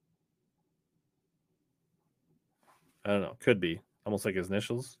 I don't know. Could be. Almost like his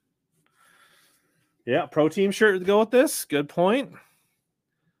initials. Yeah, pro team shirt to go with this. Good point.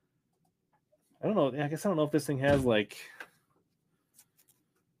 I don't know. I guess I don't know if this thing has like, it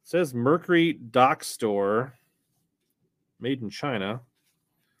says Mercury Dock Store, made in China.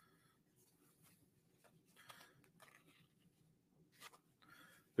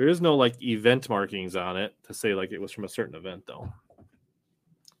 There is no like event markings on it to say like it was from a certain event though.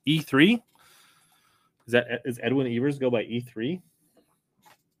 E3? Is Edwin Evers go by E3?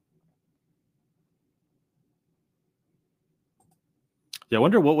 Yeah, I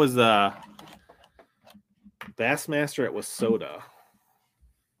wonder what was Bassmaster at Wissota.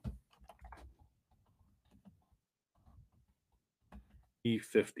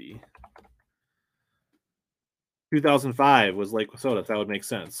 E50. 2005 was Lake Wissota. That would make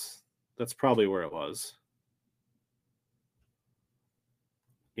sense. That's probably where it was.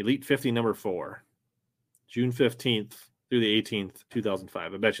 Elite 50 number 4. June 15th through the 18th,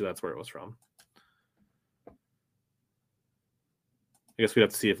 2005. I bet you that's where it was from. I guess we'd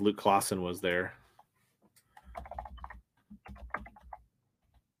have to see if Luke Clausen was there.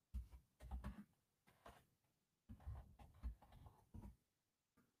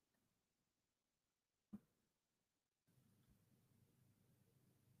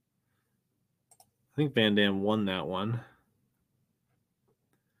 I think Van Dam won that one.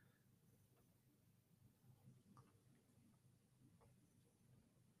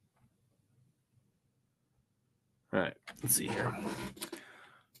 All right, let's see here.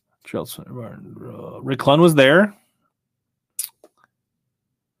 Rick Clunn was there.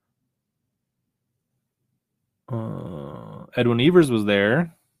 Edwin Evers was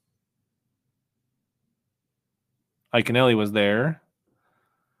there. Iaconelli was there.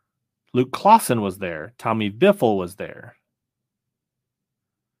 Luke Clausen was there. Tommy Biffle was there.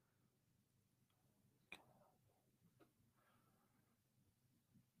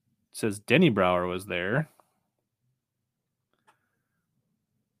 It says Denny Brower was there.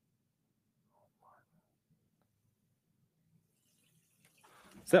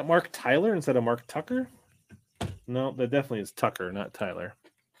 Is that Mark Tyler instead of Mark Tucker? No, that definitely is Tucker, not Tyler.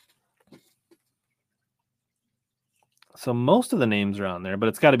 So most of the names are on there, but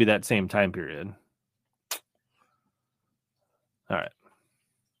it's got to be that same time period. All right.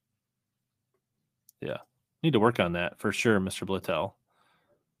 Yeah. Need to work on that for sure, Mr. Blittel.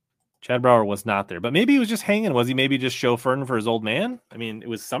 Chad Brower was not there, but maybe he was just hanging. Was he maybe just chauffeuring for his old man? I mean, it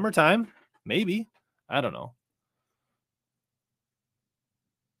was summertime. Maybe. I don't know.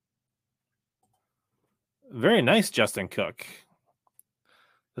 Very nice, Justin Cook.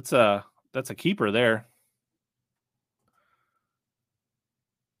 That's a keeper there.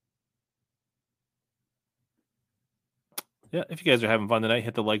 Yeah, if you guys are having fun tonight,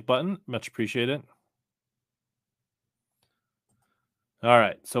 hit the like button. Much appreciated. All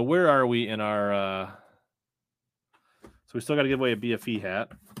right, so where are we in our? So we still got to give away a BFE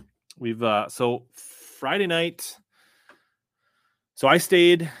hat. We've so Friday night. So I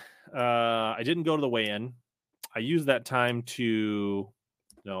stayed. I didn't go to the weigh-in. I used that time to.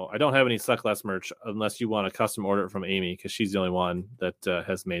 No, I don't have any Suck Less merch unless you want to custom order it from Amy because she's the only one that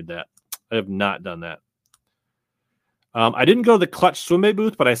has made that. I have not done that. I didn't go to the Clutch Swimbait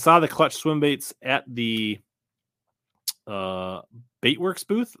booth, but I saw the Clutch Swimbaits at the Baitworks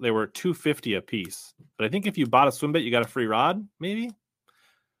booth. They were $250 a piece. But I think if you bought a swim bait, you got a free rod, maybe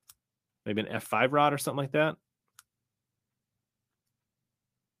an F5 rod or something like that.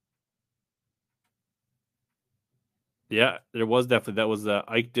 Yeah, there was definitely. That was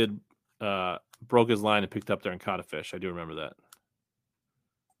Ike did broke his line and picked up there and caught a fish. I do remember that.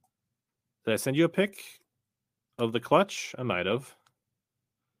 Did I send you a pic of the clutch? I might have.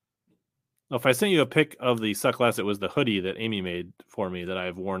 If I sent you a pic of the Suck Less, it was the hoodie that Amy made for me that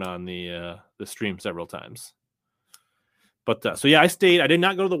I've worn on the stream several times. But so yeah, I stayed. I did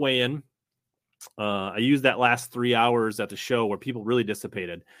not go to the weigh-in. I used that last 3 hours at the show where people really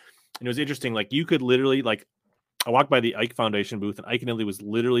dissipated, and it was interesting. Like you could literally I walked by the Ike Foundation booth, and Ike Nilly was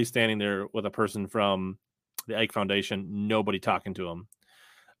literally standing there with a person from the Ike Foundation. Nobody talking to him.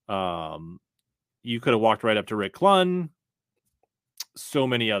 You could have walked right up to Rick Clunn. So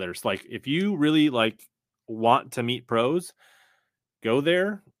many others. Like if you really want to meet pros, go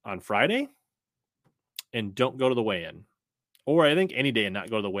there on Friday and don't go to the weigh-in. Or I think any day and not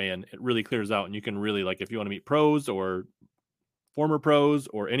go to the weigh-in. It really clears out, and you can really if you want to meet pros or former pros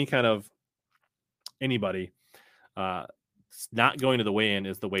or any kind of anybody, not going to the weigh-in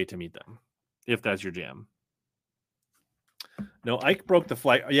is the way to meet them if that's your jam. No, Ike broke the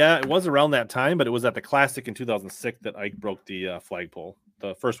flag. Yeah, it was around that time, but it was at the Classic in 2006 that Ike broke the flagpole,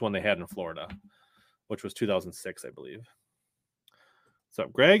 the first one they had in Florida, which was 2006, I believe. What's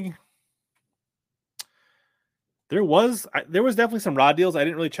up, Greg? There was definitely some rod deals. I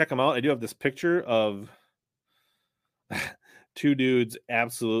didn't really check them out. I do have this picture of two dudes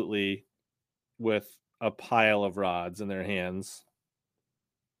absolutely with a pile of rods in their hands.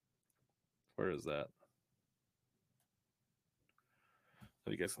 Where is that?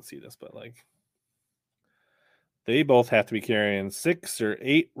 You guys can see this, but they both have to be carrying 6 or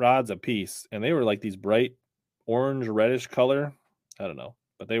 8 rods a piece, and they were these bright orange reddish color. I don't know,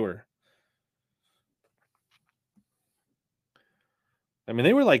 but they were. I mean,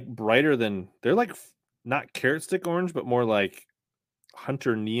 they were brighter than they're not carrot stick orange, but more like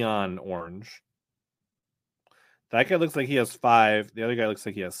hunter neon orange. That guy looks like he has 5. The other guy looks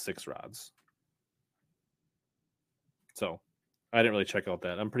like he has 6 rods. So I didn't really check out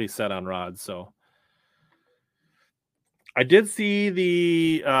that. I'm pretty set on rods. So I did see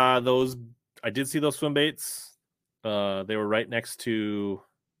those swim baits. They were right next to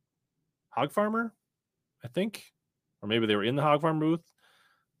Hog Farmer, I think. Or maybe they were in the Hog Farm booth.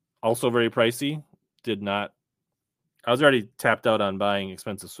 Also very pricey. I was already tapped out on buying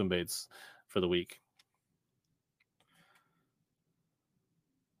expensive swim baits for the week.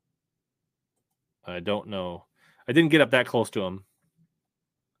 I don't know. I didn't get up that close to them.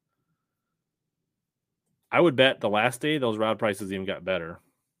 I would bet the last day those rod prices even got better.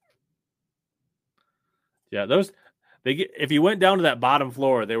 Yeah, if you went down to that bottom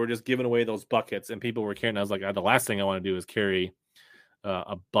floor, they were just giving away those buckets, and people were carrying. I was like, the last thing I want to do is carry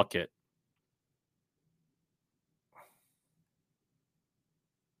a bucket.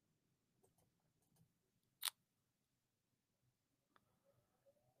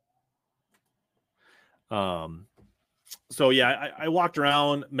 So yeah, I walked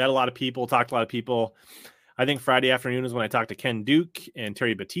around, met a lot of people, talked to a lot of people. I think Friday afternoon is when I talked to Ken Duke and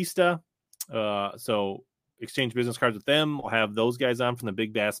Terry Batista. So exchange business cards with them. We'll have those guys on from the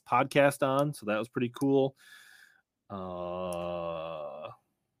Big Bass podcast on. So that was pretty cool. Who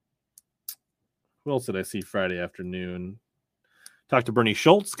else did I see Friday afternoon? Talked to Bernie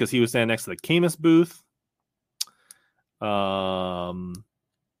Schultz because he was standing next to the Camus booth.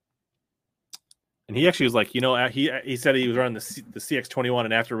 And he actually was like, he said he was running the CX21,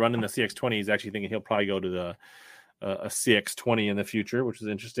 and after running the CX20, he's actually thinking he'll probably go to the a CX20 in the future, which is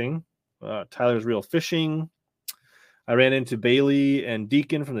interesting. Tyler's Real Fishing. I ran into Bailey and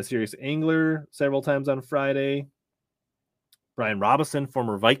Deacon from the Serious Angler several times on Friday. Brian Robinson,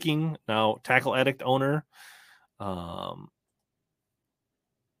 former Viking, now Tackle Addict owner. You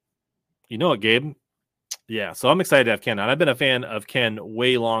know what, Gabe? Yeah, so I'm excited to have Ken on. I've been a fan of Ken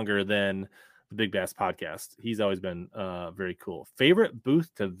way longer than the Big Bass podcast. He's always been very cool. Favorite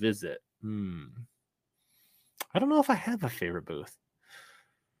booth to visit? I don't know if I have a favorite booth.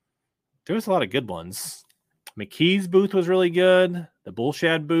 There was a lot of good ones. McKee's booth was really good. The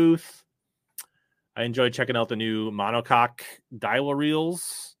Bullshad booth. I enjoyed checking out the new monocoque Daiwa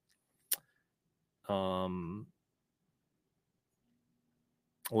reels. Land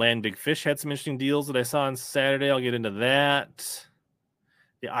Big Fish had some interesting deals that I saw on Saturday. I'll get into that.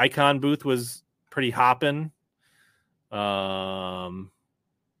 The Icon booth was pretty hopping. I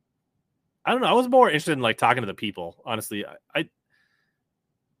don't know. I was more interested in like talking to the people. Honestly, I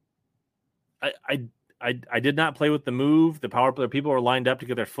did not play with the move. The power player people were lined up to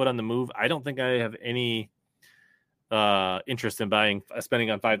get their foot on the move. I don't think I have any interest in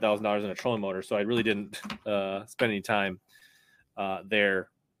spending on $5,000 in a trolling motor. So I really didn't spend any time there.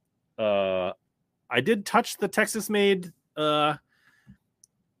 I did touch the Texas made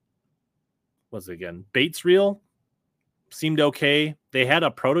what's it again? Baits reel. Seemed okay. They had a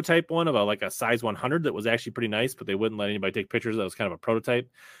prototype one of a size 100 that was actually pretty nice, but they wouldn't let anybody take pictures. That was kind of a prototype.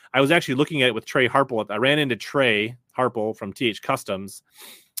 I was actually looking at it with Trey Harple. I ran into Trey Harple from TH Customs,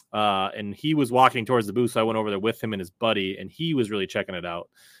 and he was walking towards the booth. So I went over there with him and his buddy, and he was really checking it out.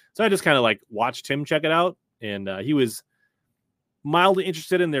 So I just kind of like watched him check it out, and he was mildly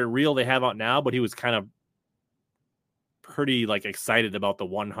interested in their reel they have out now, but he was kind of pretty like excited about the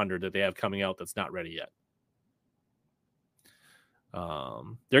 100 that they have coming out that's not ready yet.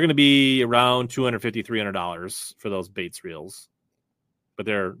 They're going to be around $250, $300 for those baits reels, but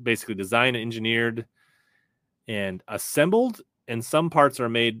they're basically designed, engineered, and assembled. And some parts are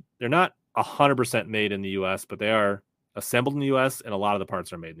made. They're not 100% made in the U.S., but they are assembled in the U.S., and a lot of the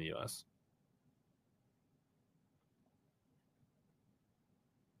parts are made in the U.S.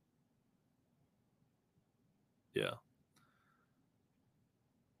 Yeah.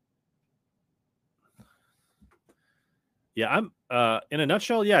 Yeah, I'm in a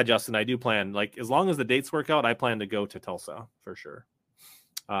nutshell, yeah, Justin, I do plan, like, as long as the dates work out, I plan to go to Tulsa for sure.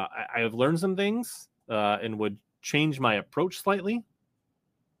 I have learned some things and would change my approach slightly.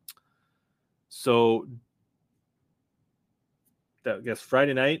 So I guess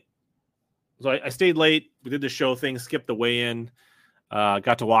Friday night. So I stayed late. We did the show thing, skipped the weigh-in,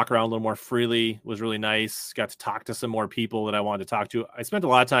 got to walk around a little more freely. It was really nice. Got to talk to some more people that I wanted to talk to. I spent a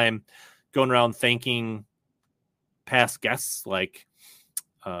lot of time going around thanking past guests like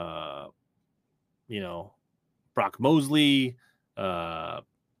Brock Mosley. I'm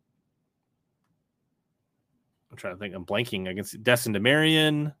trying to think. I'm blanking. I can see Destin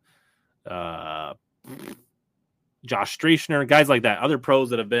DeMarion, Josh Strachner, guys like that, other pros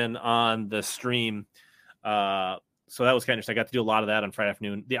that have been on the stream. So that was kind of interesting. I got to do a lot of that on Friday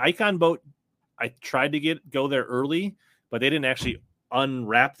afternoon. The Icon boat, I tried to go there early, but they didn't actually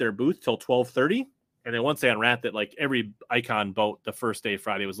unwrap their booth till 12:30. And then once they unwrapped it, like every Icon boat the first day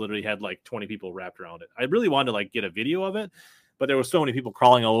Friday was literally had like 20 people wrapped around it. I really wanted to like get a video of it, but there was so many people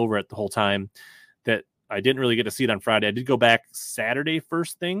crawling all over it the whole time that I didn't really get to see it on Friday. I did go back Saturday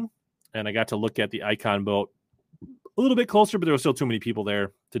first thing, and I got to look at the Icon boat a little bit closer, but there was still too many people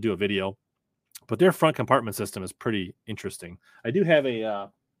there to do a video. But their front compartment system is pretty interesting. I do have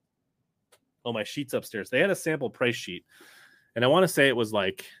my sheets upstairs. They had a sample price sheet, and I want to say it was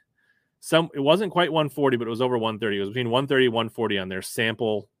like it wasn't quite 140, but it was over 130. It was between 130 and 140 on their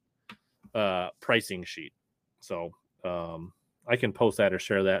sample pricing sheet. So I can post that or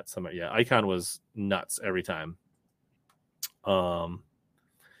share that. Icon was nuts every time. So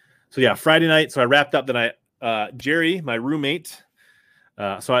yeah, Friday night. So I wrapped up the night. Jerry, my roommate.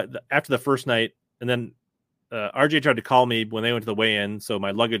 After the first night, and then RJ tried to call me when they went to the weigh-in. So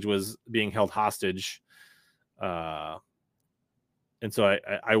my luggage was being held hostage. And so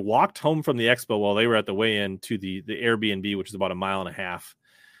I walked home from the expo while they were at the weigh-in to the Airbnb, which is about a mile and a half,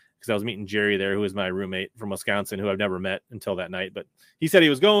 because I was meeting Jerry there, who is my roommate from Wisconsin, who I've never met until that night. But he said he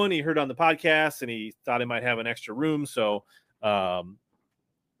was going. He heard on the podcast, and he thought he might have an extra room. So I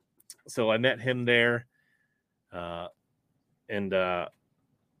met him there. And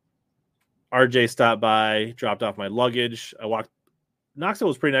RJ stopped by, dropped off my luggage. I walked. Knoxville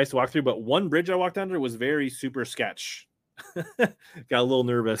was pretty nice to walk through, but one bridge I walked under was very super sketch. Got a little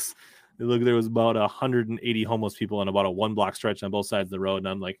nervous. Look, there was about 180 homeless people on about a 1-block stretch on both sides of the road, and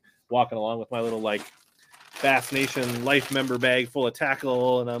I'm like walking along with my little like Bass Nation life member bag full of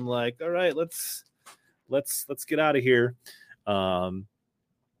tackle, and I'm like, all right, let's get out of here.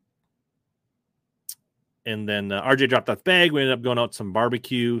 And then RJ dropped off the bag. We ended up going out to some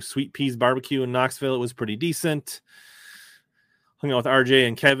barbecue, Sweet Peas barbecue in Knoxville. It was pretty decent. Hung out with RJ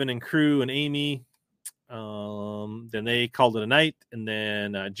and Kevin and crew and Amy. Then they called it a night. And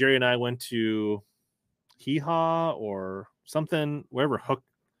then Jerry and I went to Hee Haw or something, wherever Hook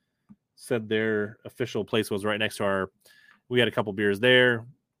said their official place was right next to our. We had a couple beers there.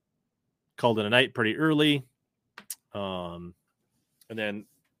 Called it a night pretty early. And then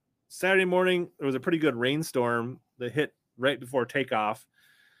Saturday morning, there was a pretty good rainstorm that hit right before takeoff.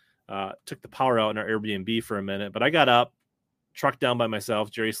 Took the power out in our Airbnb for a minute, but I got up, trucked down by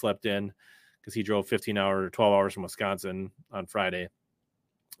myself. Jerry slept in because he drove 15 hours or 12 hours from Wisconsin on Friday.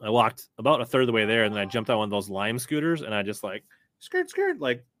 I walked about a third of the way there, and then I jumped on one of those Lime scooters, and I just like skirt,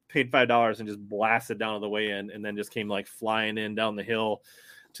 like paid $5 and just blasted down on the way in, and then just came like flying in down the hill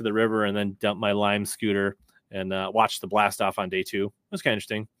to the river, and then dumped my Lime scooter and watched the blast off on day 2. It was kind of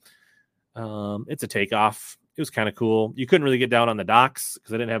interesting. It's a takeoff. It was kind of cool. You couldn't really get down on the docks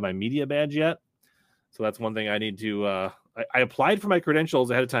because I didn't have my media badge yet. So that's one thing I need to, I applied for my credentials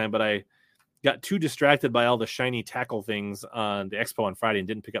ahead of time, but I got too distracted by all the shiny tackle things on the expo on Friday and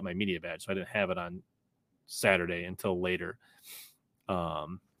didn't pick up my media badge. So I didn't have it on Saturday until later.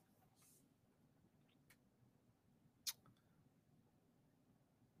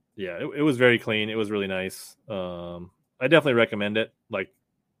 Yeah, it was very clean. It was really nice. I definitely recommend it. Like,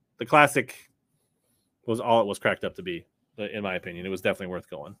 the Classic was all it was cracked up to be, in my opinion. It was definitely worth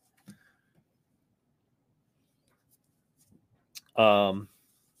going. So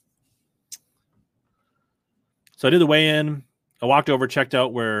I did the weigh-in. I walked over, checked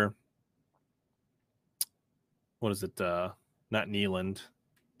out where, what is it? Not Neyland,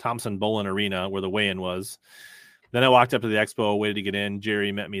 Thompson Bowling Arena, where the weigh-in was. Then I walked up to the expo, waited to get in.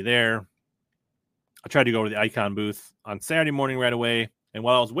 Jerry met me there. I tried to go to the Icon booth on Saturday morning right away. And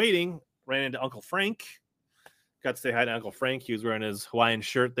while I was waiting, ran into Uncle Frank. Got to say hi to Uncle Frank. He was wearing his Hawaiian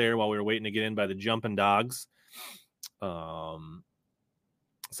shirt there while we were waiting to get in by the Jumpin' Dogs. Saw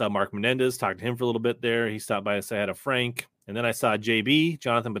Mark Menendez, talked to him for a little bit there. He stopped by to say hi to Frank. And then I saw JB,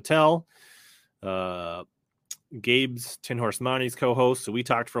 Jonathan Patel, Gabe's Tin Horse Monty's co-host. So we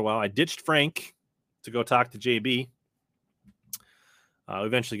talked for a while. I ditched Frank to go talk to JB. We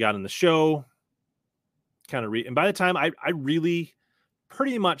eventually got in the show. And by the time I really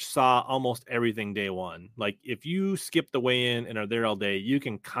pretty much saw almost everything day one. Like, if you skip the weigh-in and are there all day, you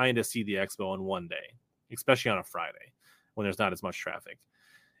can kind of see the expo in one day, especially on a Friday when there's not as much traffic.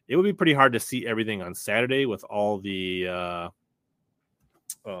 It would be pretty hard to see everything on Saturday with all the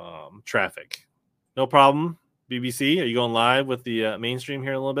traffic. No problem. BBC, are you going live with the mainstream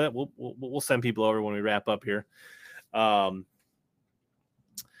here in a little bit? We'll send people over when we wrap up here. But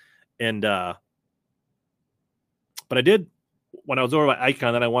I did, when I was over by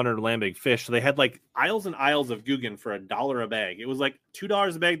Icon, then I wanted to land big fish. So they had like aisles and aisles of Guggen for $1 a bag. It was like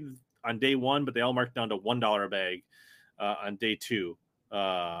 $2 a bag on day 1, but they all marked down to $1 a bag on day 2.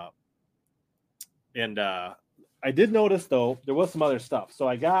 I did notice, though, there was some other stuff. So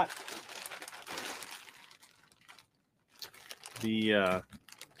I got the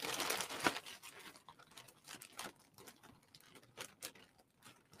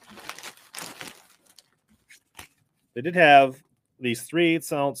they did have these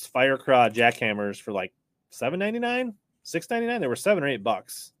 3/8-ounce Fire Craw jackhammers for like $7.99, $6.99. They were $7 or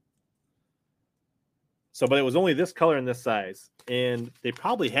 $8. So, but it was only this color and this size, and they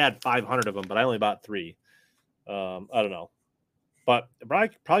probably had 500 of them, but I only bought 3. I don't know, but I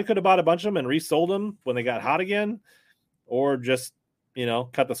probably could have bought a bunch of them and resold them when they got hot again, or just,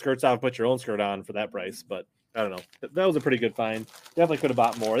 cut the skirts off, put your own skirt on for that price. But I don't know. That was a pretty good find. Definitely could have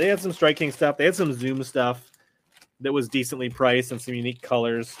bought more. They had some Strike King stuff. They had some Zoom stuff. that was decently priced and some unique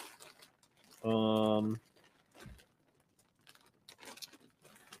colors. They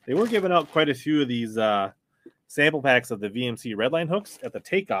were giving out quite a few of these sample packs of the VMC Redline hooks at the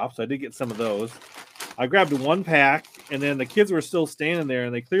takeoff, so I did get some of those. I grabbed one pack, and then the kids were still standing there,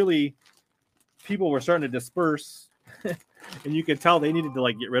 and people were starting to disperse, and you could tell they needed to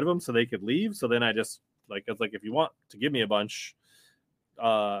like get rid of them so they could leave. So then I was like, if you want to give me a bunch,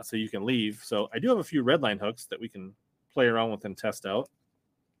 so you can leave. So I do have a few Redline hooks that we can play around with and test out.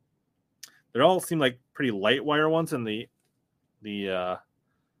 They all seem like pretty light wire ones in the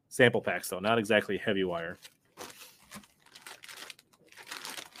sample packs, though, not exactly heavy wire.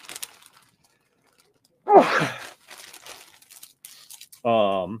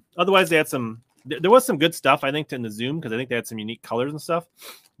 Otherwise, they had there was some good stuff, I think, in the Zoom, because I think they had some unique colors and stuff.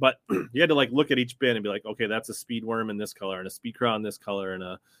 But you had to like look at each bin and be like, okay, that's a speed worm in this color, and a speed craw in this color, and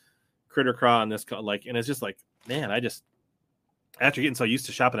a critter craw in this color. Like, and it's just like, man, after getting so used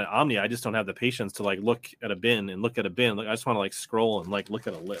to shopping at Omni, I just don't have the patience to like look at a bin and look at a bin. Like, I just want to like scroll and like look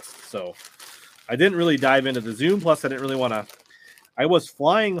at a list. So I didn't really dive into the Zoom. Plus, I didn't really want to. I was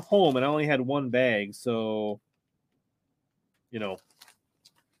flying home and I only had one bag, so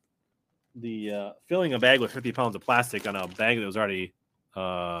the filling a bag with 50 pounds of plastic on a bag that was already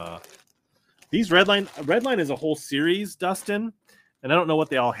these Redline is a whole series, Dustin, and I don't know what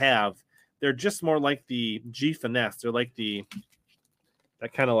they all have. They're just more like the G Finesse. They're like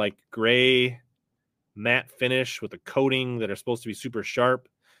that kind of like gray matte finish with a coating that are supposed to be super sharp.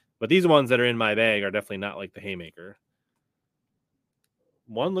 But these ones that are in my bag are definitely not like the Haymaker.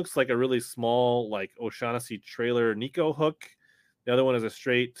 One looks like a really small like O'Shaughnessy trailer Nico hook. The other one is a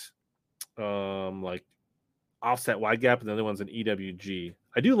straight like offset wide gap, and the other one's an EWG.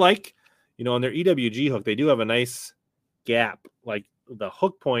 I do like, on their EWG hook, they do have a nice gap. Like the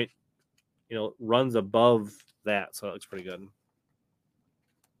hook point, runs above that, so it looks pretty good.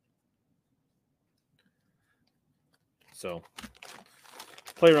 So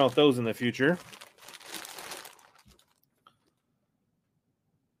play around with those in the future.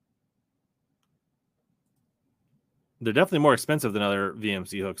 They're definitely more expensive than other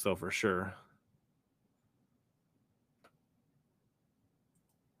VMC hooks, though, for sure.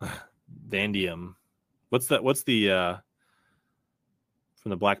 Vandium. What's the from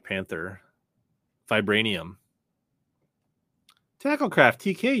the Black Panther? Vibranium. Tacklecraft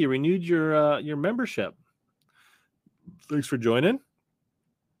TK, you renewed your membership. Thanks for joining.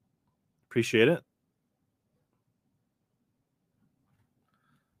 Appreciate it.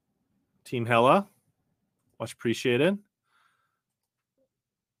 Team Hella, much appreciated.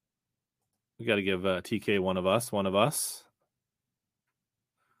 We got to give TK one of us.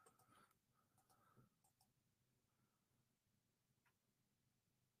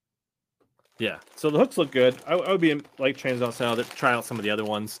 Yeah, so the hooks look good. I would be like trans out now to try out some of the other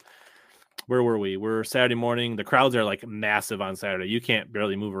ones. Where were we? We're Saturday morning. The crowds are like massive on Saturday. You can't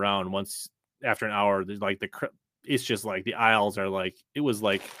barely move around once after an hour. There's like it's just like the aisles are like, it was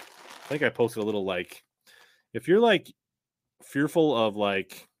like, I think I posted a little like, if you're like fearful of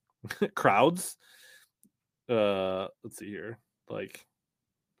like crowds, let's see here. Like,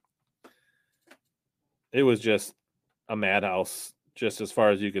 it was just a madhouse, just as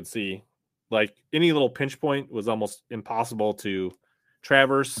far as you could see. Like any little pinch point was almost impossible to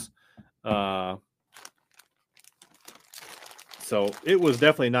traverse. So it was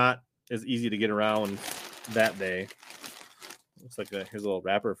definitely not as easy to get around that day. Looks like here's a little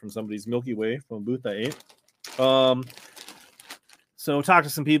wrapper from somebody's Milky Way from a booth I ate. So talked to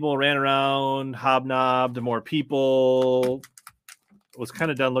some people, ran around, hobnobbed more people. Was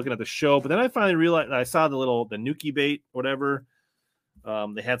kind of done looking at the show, but then I finally realized I saw the Nuki bait, whatever.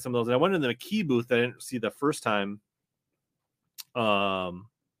 They had some of those, and I went in the McKee booth that I didn't see the first time. Well,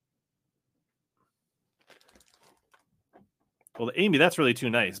 Amy, that's really too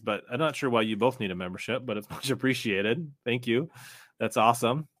nice, but I'm not sure why you both need a membership, but it's much appreciated. Thank you. That's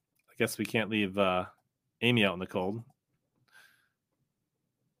awesome. I guess we can't leave Amy out in the cold.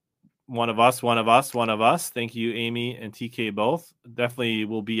 One of us. Thank you, Amy and TK both. Definitely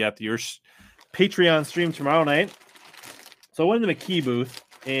will be at your Patreon stream tomorrow night. So I went in the McKee booth,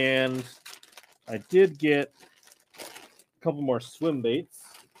 and I did get a couple more swim baits.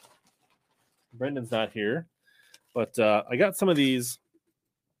 Brendan's not here, but I got some of these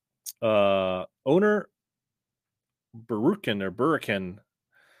Owner Burrican,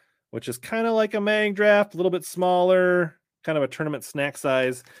 which is kind of like a mag draft, a little bit smaller, kind of a tournament snack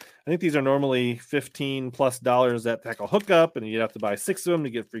size. I think these are normally $15+ at Tackle Hookup, and you'd have to buy 6 of them to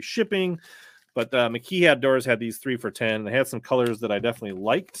get free shipping. But McKee Outdoors had these 3 for $10. They had some colors that I definitely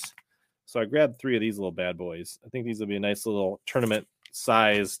liked. So I grabbed 3 of these little bad boys. I think these will be a nice little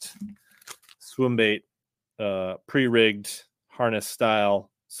tournament-sized swim bait, pre-rigged harness style.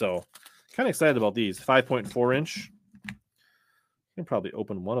 So kind of excited about these. 5.4 inch. I can probably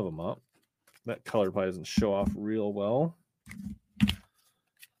open one of them up. That color probably doesn't show off real well.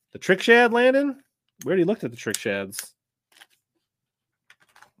 The trick shad, Landon? We already looked at the trick shads.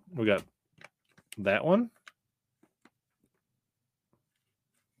 We got that one.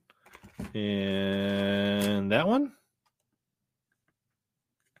 And that one.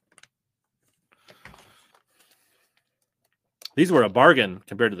 These were a bargain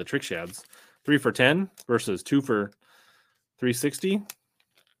compared to the trick shads. 3 for $10 versus 2 for $3.60.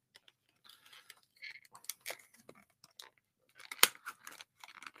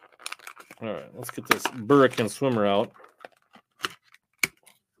 All right, let's get this Hurricane swimmer out.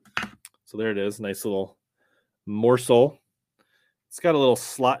 So there it is, nice little morsel. It's got a little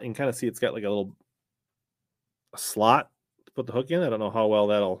slot. You can kind of see it's got like a slot to put the hook in. I don't know how well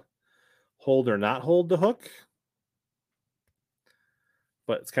that'll hold or not hold the hook.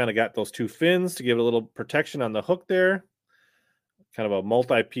 But it's kind of got those 2 fins to give it a little protection on the hook there. Kind of a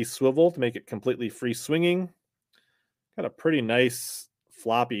multi-piece swivel to make it completely free swinging. Got a pretty nice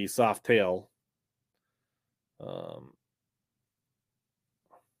floppy soft tail.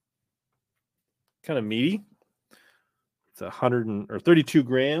 Kind of meaty. It's 32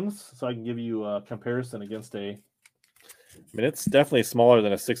 grams, so I can give you a comparison against it's definitely smaller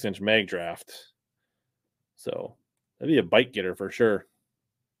than a 6-inch mag draft. So that'd be a bite getter for sure.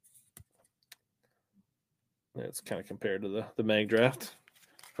 It's kind of compared to the mag draft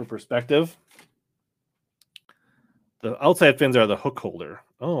for perspective. The outside fins are the hook holder.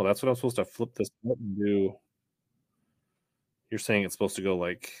 Oh, that's what I'm supposed to flip this up and do. You're saying it's supposed to go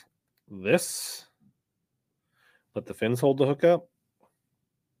like this? Let the fins hold the hook up?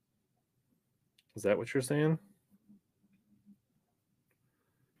 Is that what you're saying?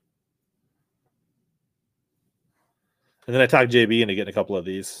 And then I talked JB into getting a couple of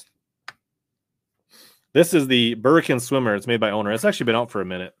these. This is the Hurricane swimmer. It's made by Owner. It's actually been out for a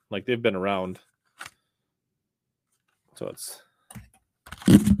minute. Like, they've been around. So it's...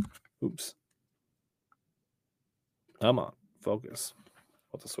 Oops. Come on. Focus.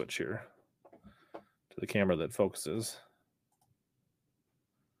 I'll have to switch here to the camera that focuses.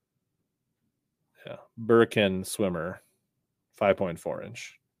 Yeah. Hurricane swimmer. 5.4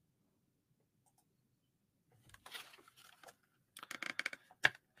 inch.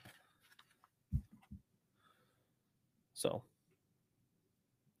 So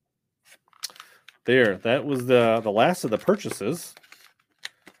there, that was the last of the purchases.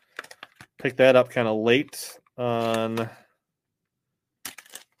 Picked that up kind of late on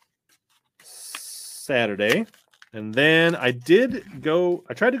Saturday. And then I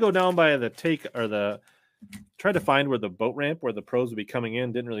tried to go down by tried to find where the boat ramp where the pros would be coming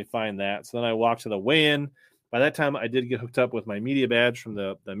in. Didn't really find that. So then I walked to the weigh-in. By that time, I did get hooked up with my media badge from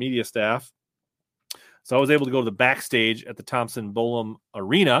the media staff. So I was able to go to the backstage at the Thompson Bolam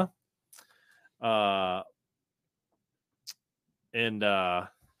Arena. So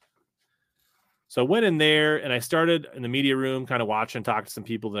I went in there and I started in the media room, kind of watching, talking to some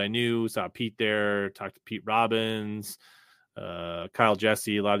people that I knew. Saw Pete there, talked to Pete Robbins, Kyle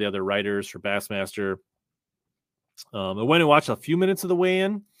Jesse, a lot of the other writers for Bassmaster. I went and watched a few minutes of the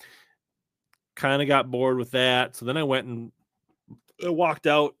weigh-in. Kind of got bored with that. So then I went and walked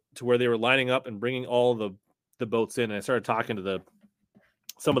out to where they were lining up and bringing all the boats in. And I started talking to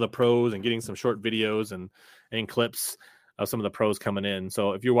some of the pros and getting some short videos and clips of some of the pros coming in.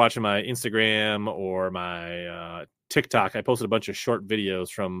 So if you're watching my Instagram or my TikTok, I posted a bunch of short videos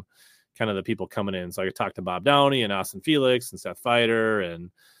from kind of the people coming in. So I talked to Bob Downey and Austin Felix and Seth Fighter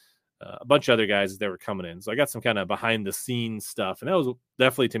and a bunch of other guys that were coming in. So I got some kind of behind the scenes stuff. And that was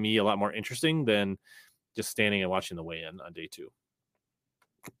definitely, to me, a lot more interesting than just standing and watching the weigh-in on day 2.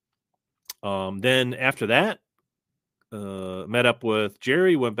 Then after that, met up with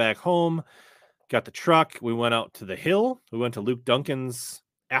Jerry, went back home, got the truck. We went out to the hill. We went to Luke Duncan's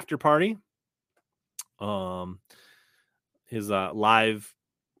after party. His live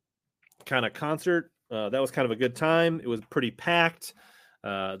kind of concert. That was kind of a good time. It was pretty packed.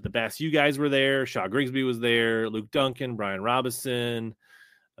 The Bass U guys were there. Shaw Grigsby was there. Luke Duncan, Brian Robinson,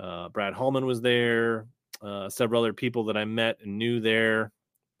 Brad Hallman was there. Several other people that I met and knew there.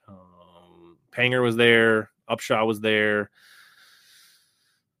 Panger was there. Upshaw was there.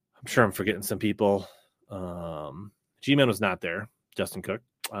 I'm sure I'm forgetting some people. G-Man was not there. Justin Cook.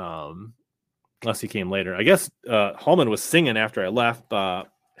 Unless he came later. I guess Hallman was singing after I left.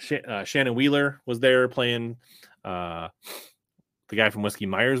 Shannon Wheeler was there playing the The guy from Whiskey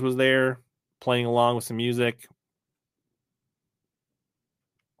Myers was there playing along with some music.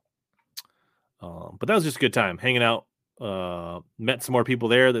 But that was just a good time hanging out. Met some more people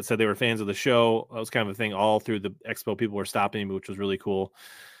there that said they were fans of the show. That was kind of a thing all through the expo. People were stopping me, which was really cool.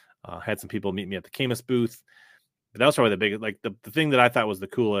 Had some people meet me at the Camus booth. But that was probably the biggest, like the thing that I thought was the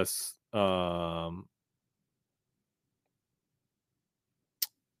coolest.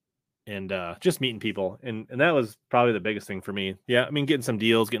 And just meeting people. And that was probably the biggest thing for me. Yeah, I mean, getting some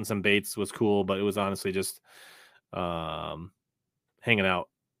deals, getting some baits was cool, but it was honestly just hanging out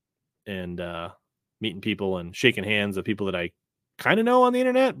and meeting people and shaking hands of people that I kind of know on the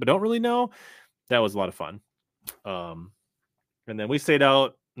internet, but don't really know. That was a lot of fun. And then we stayed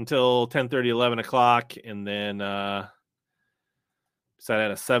out until 10:30, 11 o'clock, and then decided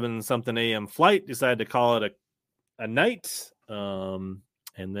at a 7-something a.m. flight, decided to call it a night.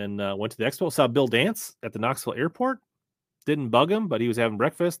 And then went to the expo, saw Bill Dance at the Knoxville airport. Didn't bug him, but he was having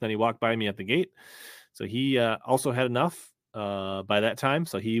breakfast. Then he walked by me at the gate. So he also had enough by that time.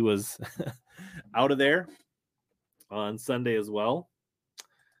 So he was out of there on Sunday as well.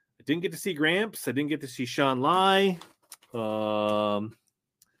 I didn't get to see Gramps. I didn't get to see Sean Lai. I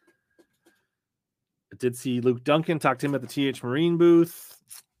did see Luke Duncan, talked to him at the TH Marine booth.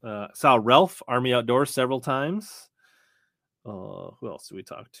 Saw Ralph, Army Outdoors, several times. Who else did we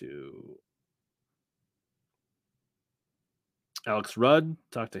talk to? Alex Rudd,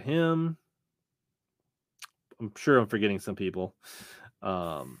 talked to him. I'm sure I'm forgetting some people.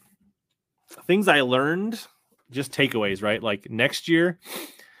 Things I learned, just takeaways, right? Like next year,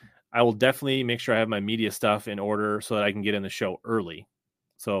 I will definitely make sure I have my media stuff in order so that I can get in the show early.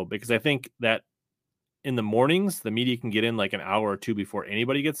 So, because I think that in the mornings, the media can get in like an hour or two before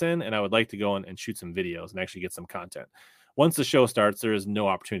anybody gets in, and I would like to go in and shoot some videos and actually get some content. Once the show starts, there is no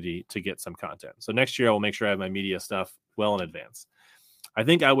opportunity to get some content. So next year, I will make sure I have my media stuff well in advance. I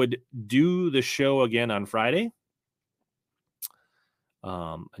think I would do the show again on Friday.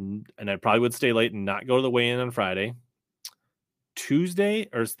 And I probably would stay late and not go to the weigh-in on Friday. Tuesday,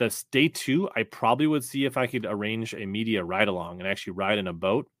 or that's day 2, I probably would see if I could arrange a media ride along and actually ride in a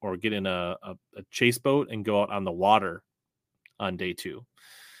boat or get in a chase boat and go out on the water on day 2.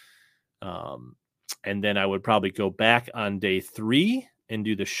 And then I would probably go back on day 3 and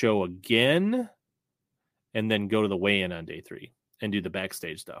do the show again, and then go to the weigh-in on day 3 and do the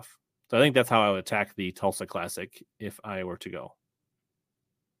backstage stuff. So I think that's how I would attack the Tulsa Classic if I were to go.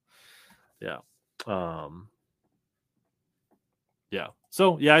 Yeah. Yeah.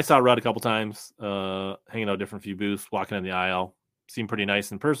 So, yeah, I saw Rudd a couple times, hanging out different few booths, walking in the aisle. Seemed pretty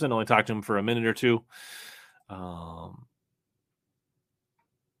nice in person. Only talked to him for a minute or two.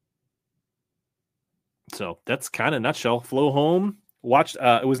 So that's kind of nutshell. Flew home, watched.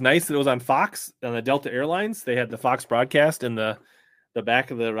 It was nice that it was on Fox on the Delta Airlines. They had the Fox broadcast in the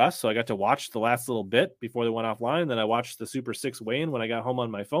back of the rest, so I got to watch the last little bit before they went offline. Then I watched the Super 6 weigh-in when I got home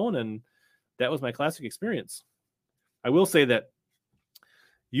on my phone, and that was my classic experience. I will say that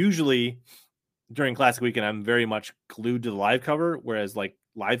usually during Classic Weekend, I'm very much glued to the live cover, whereas like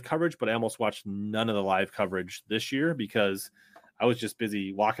live coverage, but I almost watched none of the live coverage this year because I was just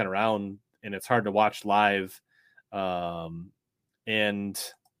busy walking around, and it's hard to watch live and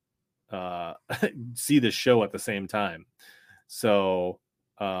see the show at the same time. So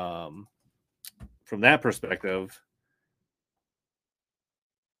from that perspective,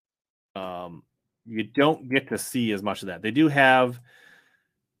 you don't get to see as much of that. They do have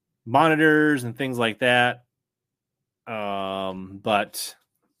monitors and things like that. But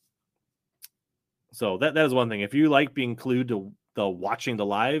so that is one thing. If you like being glued to the watching the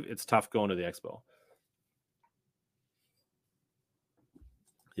live, it's tough going to the expo.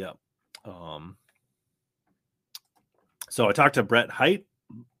 Yeah. So I talked to Brett Hite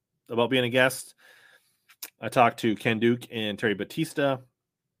about being a guest. I talked to Ken Duke and Terry Batista.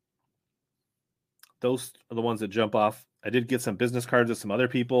 Those are the ones that jump off. I did get some business cards with some other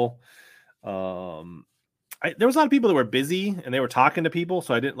people. There was a lot of people that were busy and they were talking to people.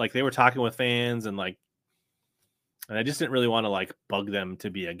 So I didn't like, they were talking with fans and I just didn't really want to like bug them to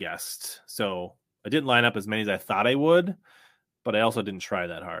be a guest. So I didn't line up as many as I thought I would, but I also didn't try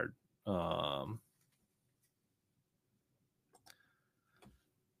that hard.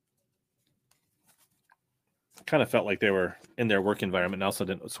 Kind of felt like they were in their work environment and also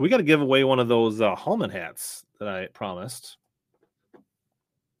didn't. So we got to give away one of those Hallman hats that I promised.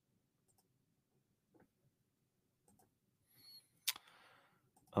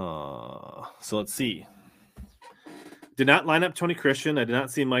 So let's see. Did not line up Tony Christian. I did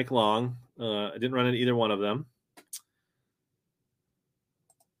not see Mike Long. I didn't run into either one of them.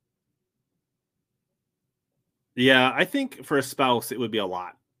 Yeah, I think for a spouse, it would be a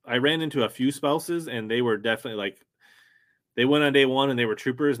lot. I ran into a few spouses, and they were definitely like, they went on day one and they were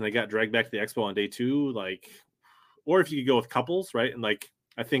troopers, and they got dragged back to the expo on day two. Like, or if you could go with couples, right? And like,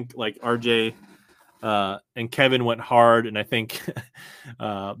 I think like RJ and Kevin went hard, and I think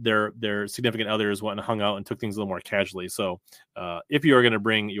their significant others went and hung out and took things a little more casually. So if you are going to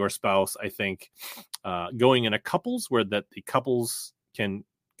bring your spouse, I think going in a couples where that the couples can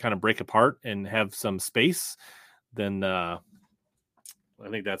kind of break apart and have some space, then I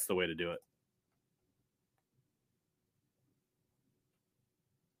think that's the way to do it.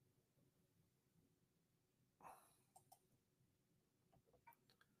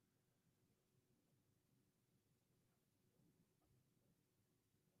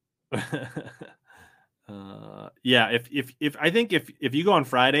 Yeah, if I think if you go on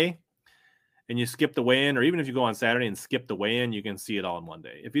Friday and you skip the weigh-in, or even if you go on Saturday and skip the weigh-in, you can see it all in one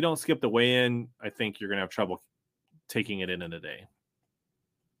day. If you don't skip the weigh-in, I think you're gonna have trouble taking it in a day.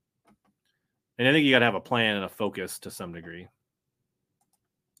 And I think you got to have a plan and a focus to some degree.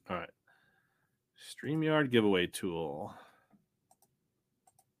 All right. StreamYard giveaway tool.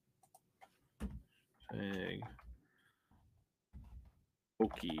 Tag.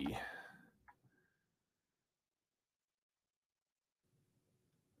 Okie.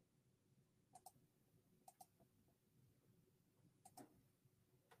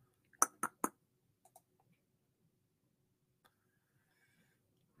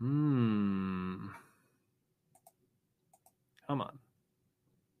 Come on.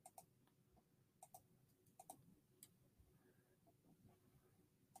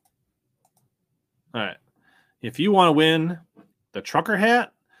 All right. If you want to win the trucker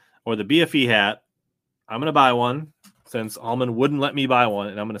hat or the BFE hat, I'm going to buy one since Alman wouldn't let me buy one,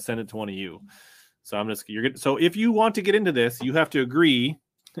 and I'm going to send it to one of you. So so if you want to get into this, you have to agree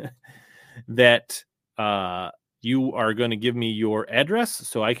that you are going to give me your address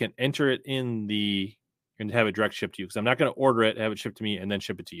so I can enter it in and have it direct shipped to you, because I'm not going to order it, have it shipped to me, and then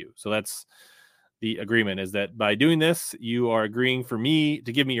ship it to you. So that's the agreement, is that by doing this, you are agreeing for me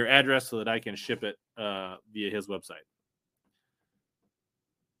to give me your address so that I can ship it via his website.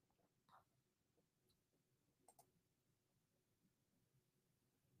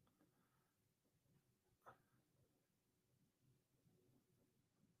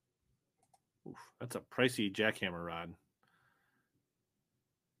 Oof, that's a pricey jackhammer rod.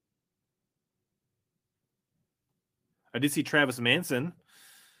 I did see Travis Manson.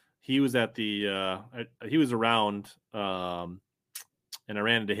 He was at he was around, and I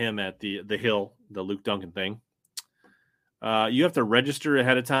ran into him at the Hill, the Luke Duncan thing. You have to register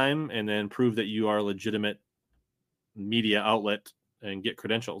ahead of time and then prove that you are a legitimate media outlet and get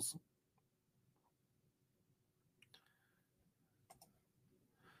credentials.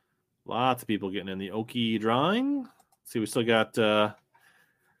 Lots of people getting in the Okie drawing. See, we still got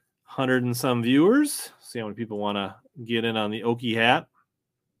 100 and some viewers. See how many people want to get in on the Okie hat.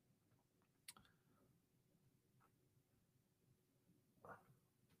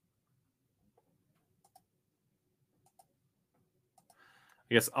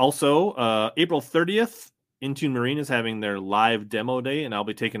 I guess also April 30th, Intune Marine is having their live demo day, and I'll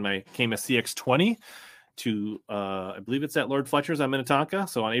be taking my Camus CX20 to, I believe it's at Lord Fletcher's on Minnetonka.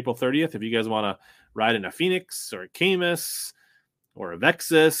 So on April 30th, if you guys want to ride in a Phoenix or a Camus or a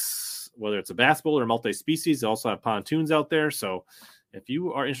Vexus, whether it's a bass boat or multi-species, they also have pontoons out there. So if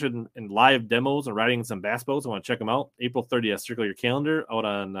you are interested in live demos and riding some bass boats, I want to check them out. April 30th, circle your calendar out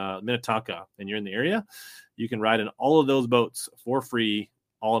on Minnetonka, and you're in the area. You can ride in all of those boats for free,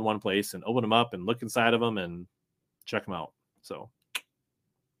 all in one place, and open them up and look inside of them and check them out. So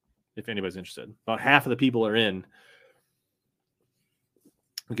if anybody's interested, about half of the people are in.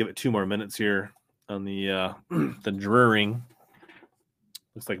 We'll give it 2 more minutes here on the the drawing.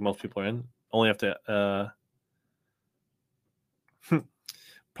 Looks like most people are in. Only have to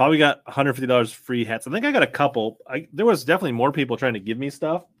probably got $150 free hats. I think I got a couple. There was definitely more people trying to give me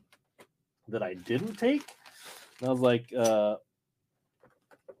stuff that I didn't take. And I was like, no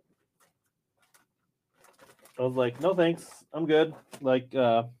thanks, I'm good. Like,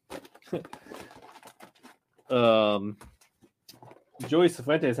 Joey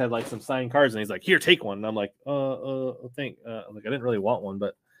Cifuentes had like some signed cards, and he's like, "Here, take one." And I'm like, thank. Like, I didn't really want one,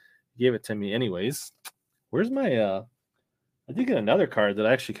 but he gave it to me anyways. Where's my? I did get another card that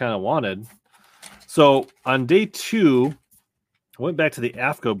I actually kind of wanted. So on day 2, I went back to the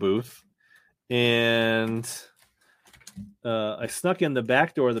AFCO booth, and I snuck in the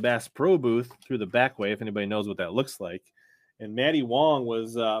back door of the Bass Pro booth through the back way, if anybody knows what that looks like. And Maddie Wong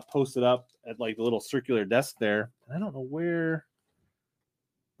was posted up at like the little circular desk there. I don't know where.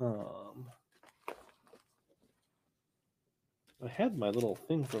 I had my little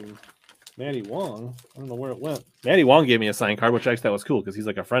thing from Matty Wong. I don't know where it went. Matty Wong gave me a signed card, which I thought was cool because he's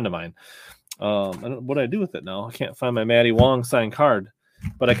like a friend of mine. I don't know what I do with it now. I can't find my Matty Wong signed card,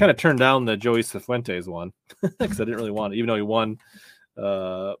 but I kind of turned down the Joey Cifuentes one because I didn't really want it, even though he won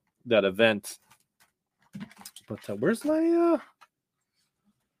that event. But where's my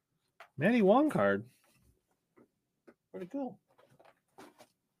Matty Wong card? Where'd it go?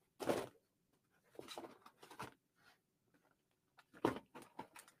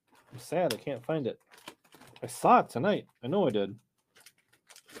 I'm sad I can't find it. I saw it tonight. I know I did.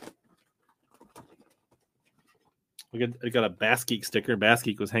 I got a Bass Geek sticker. Bass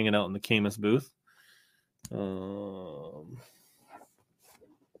Geek was hanging out in the Camus booth. Oh,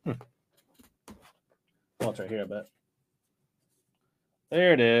 it's right here, I bet.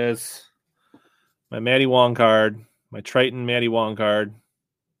 There it is. My Matty Wong card. My Triton Matty Wong card.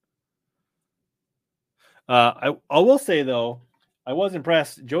 I will say, though, I was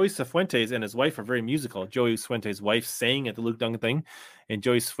impressed. Joey Cifuentes and his wife are very musical. Joey Cifuentes' wife sang at the Luke Duncan thing, and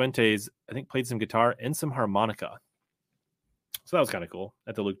Joey Cifuentes, I think, played some guitar and some harmonica. So that was kind of cool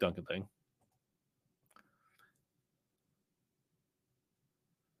at the Luke Duncan thing.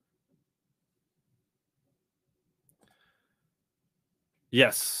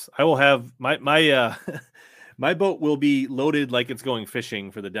 Yes, I will have my my boat will be loaded like it's going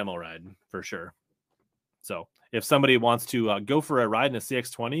fishing for the demo ride for sure. So if somebody wants to go for a ride in a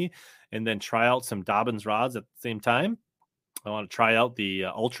CX20 and then try out some Dobbins rods at the same time, I want to try out the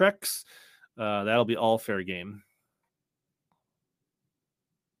Ultrex. That'll be all fair game.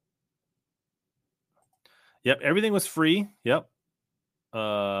 Yep, everything was free. Yep.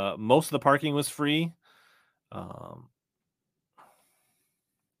 Most of the parking was free.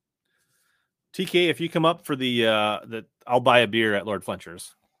 TK, if you come up for the I'll buy a beer at Lord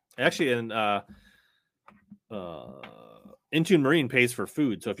Fletcher's. Actually, Intune Marine pays for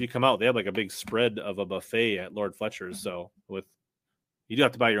food, so if you come out, they have like a big spread of a buffet at Lord Fletcher's. So you do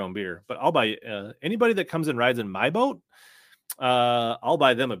have to buy your own beer, but I'll buy anybody that comes and rides in my boat. I'll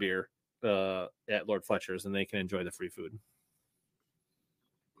buy them a beer at Lord Fletcher's, and they can enjoy the free food.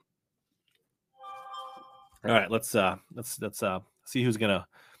 All right, let's see who's gonna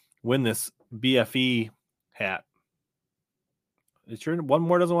win this BFE hat. Is sure one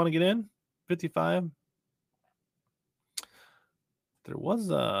more doesn't want to get in? 55. There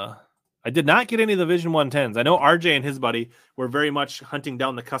was I did not get any of the Vision 110s. I know RJ and his buddy were very much hunting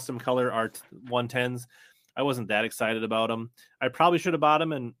down the custom color art 110s. I wasn't that excited about them. I probably should have bought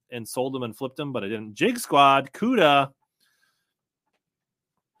them and sold them and flipped them, but I didn't. Jig Squad, Kuda.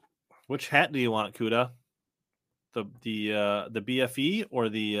 Which hat do you want, Kuda? The BFE or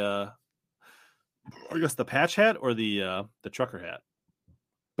I guess the patch hat or the trucker hat?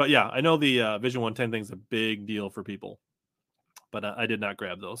 But yeah, I know the Vision 110 thing's a big deal for people, but I did not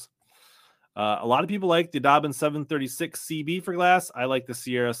grab those. A lot of people like the Dobbin 736 CB for glass. I like the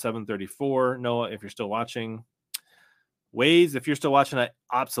Sierra 734. Noah, if you're still watching. Waze, if you're still watching, I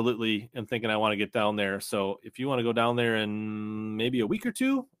absolutely am thinking I want to get down there. So if you want to go down there in maybe a week or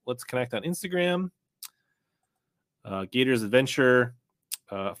two, let's connect on Instagram. Gators Adventure.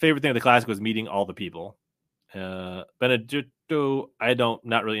 Favorite thing of the classic was meeting all the people. Benedetto,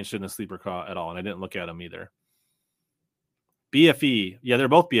 not really interested in the sleeper car at all, and I didn't look at them either. BFE, yeah, they're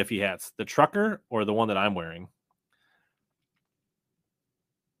both BFE hats. The trucker or the one that I'm wearing.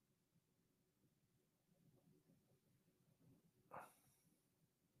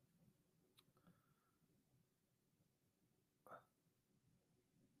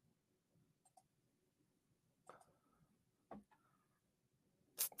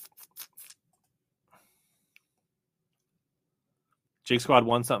 Jig Squad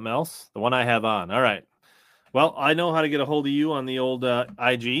won something else? The one I have on. All right. Well, I know how to get a hold of you on the old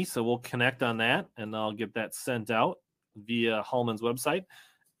IG, so we'll connect on that, and I'll get that sent out via Hallman's website.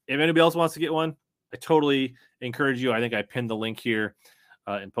 If anybody else wants to get one, I totally encourage you. I think I pinned the link here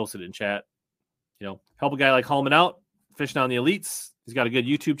and posted it in chat. Help a guy like Hallman out, fishing on the elites. He's got a good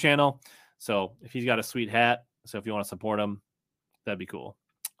YouTube channel, so if he's got a sweet hat, so if you want to support him, that'd be cool.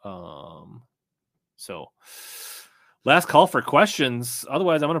 So last call for questions.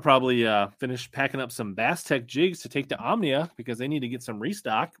 Otherwise, I'm going to probably finish packing up some Bass Tech jigs to take to Omnia because they need to get some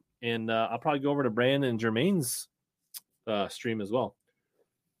restock. And I'll probably go over to Brandon and Jermaine's stream as well,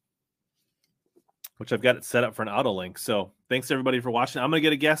 which I've got it set up for an auto link. So thanks everybody for watching. I'm going to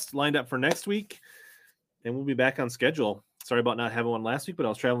get a guest lined up for next week, and we'll be back on schedule. Sorry about not having one last week, but I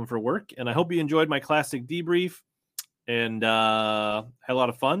was traveling for work. And I hope you enjoyed my classic debrief and had a lot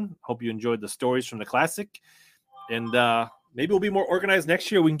of fun. Hope you enjoyed the stories from the classic. And maybe we'll be more organized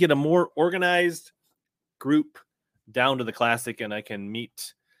next year. We can get a more organized group down to the Classic and I can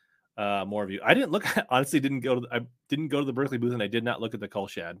meet more of you. I didn't look. Honestly, I didn't go to the Berkeley booth, and I did not look at the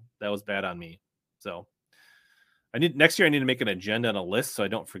Kolshad. That was bad on me. So next year I need to make an agenda and a list so I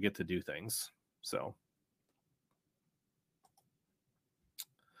don't forget to do things. So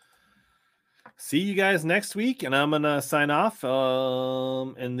see you guys next week, and I'm gonna sign off.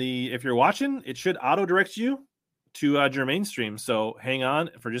 If you're watching, it should auto direct you to Jermaine's stream. So hang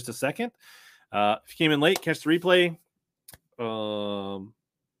on for just a second. If you came in late, catch the replay.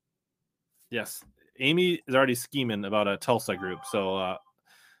 Yes, Amy is already scheming about a Tulsa group. So,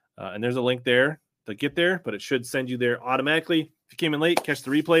 and there's a link there to get there, but it should send you there automatically. If you came in late, catch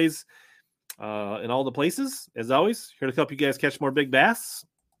the replays in all the places. As always, here to help you guys catch more big bass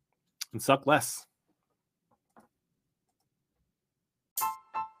and suck less.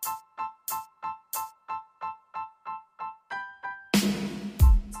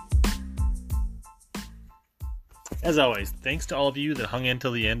 As always, thanks to all of you that hung in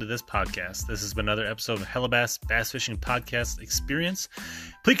till the end of this podcast. This has been another episode of Hellabass Bass Fishing Podcast Experience.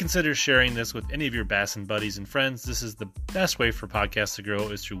 Please consider sharing this with any of your bassin' buddies and friends. This is the best way for podcasts to grow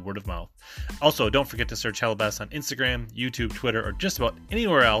is through word of mouth. Also, don't forget to search Hellabass on Instagram, YouTube, Twitter, or just about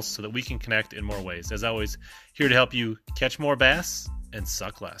anywhere else so that we can connect in more ways. As always, here to help you catch more bass and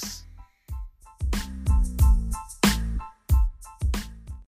suck less.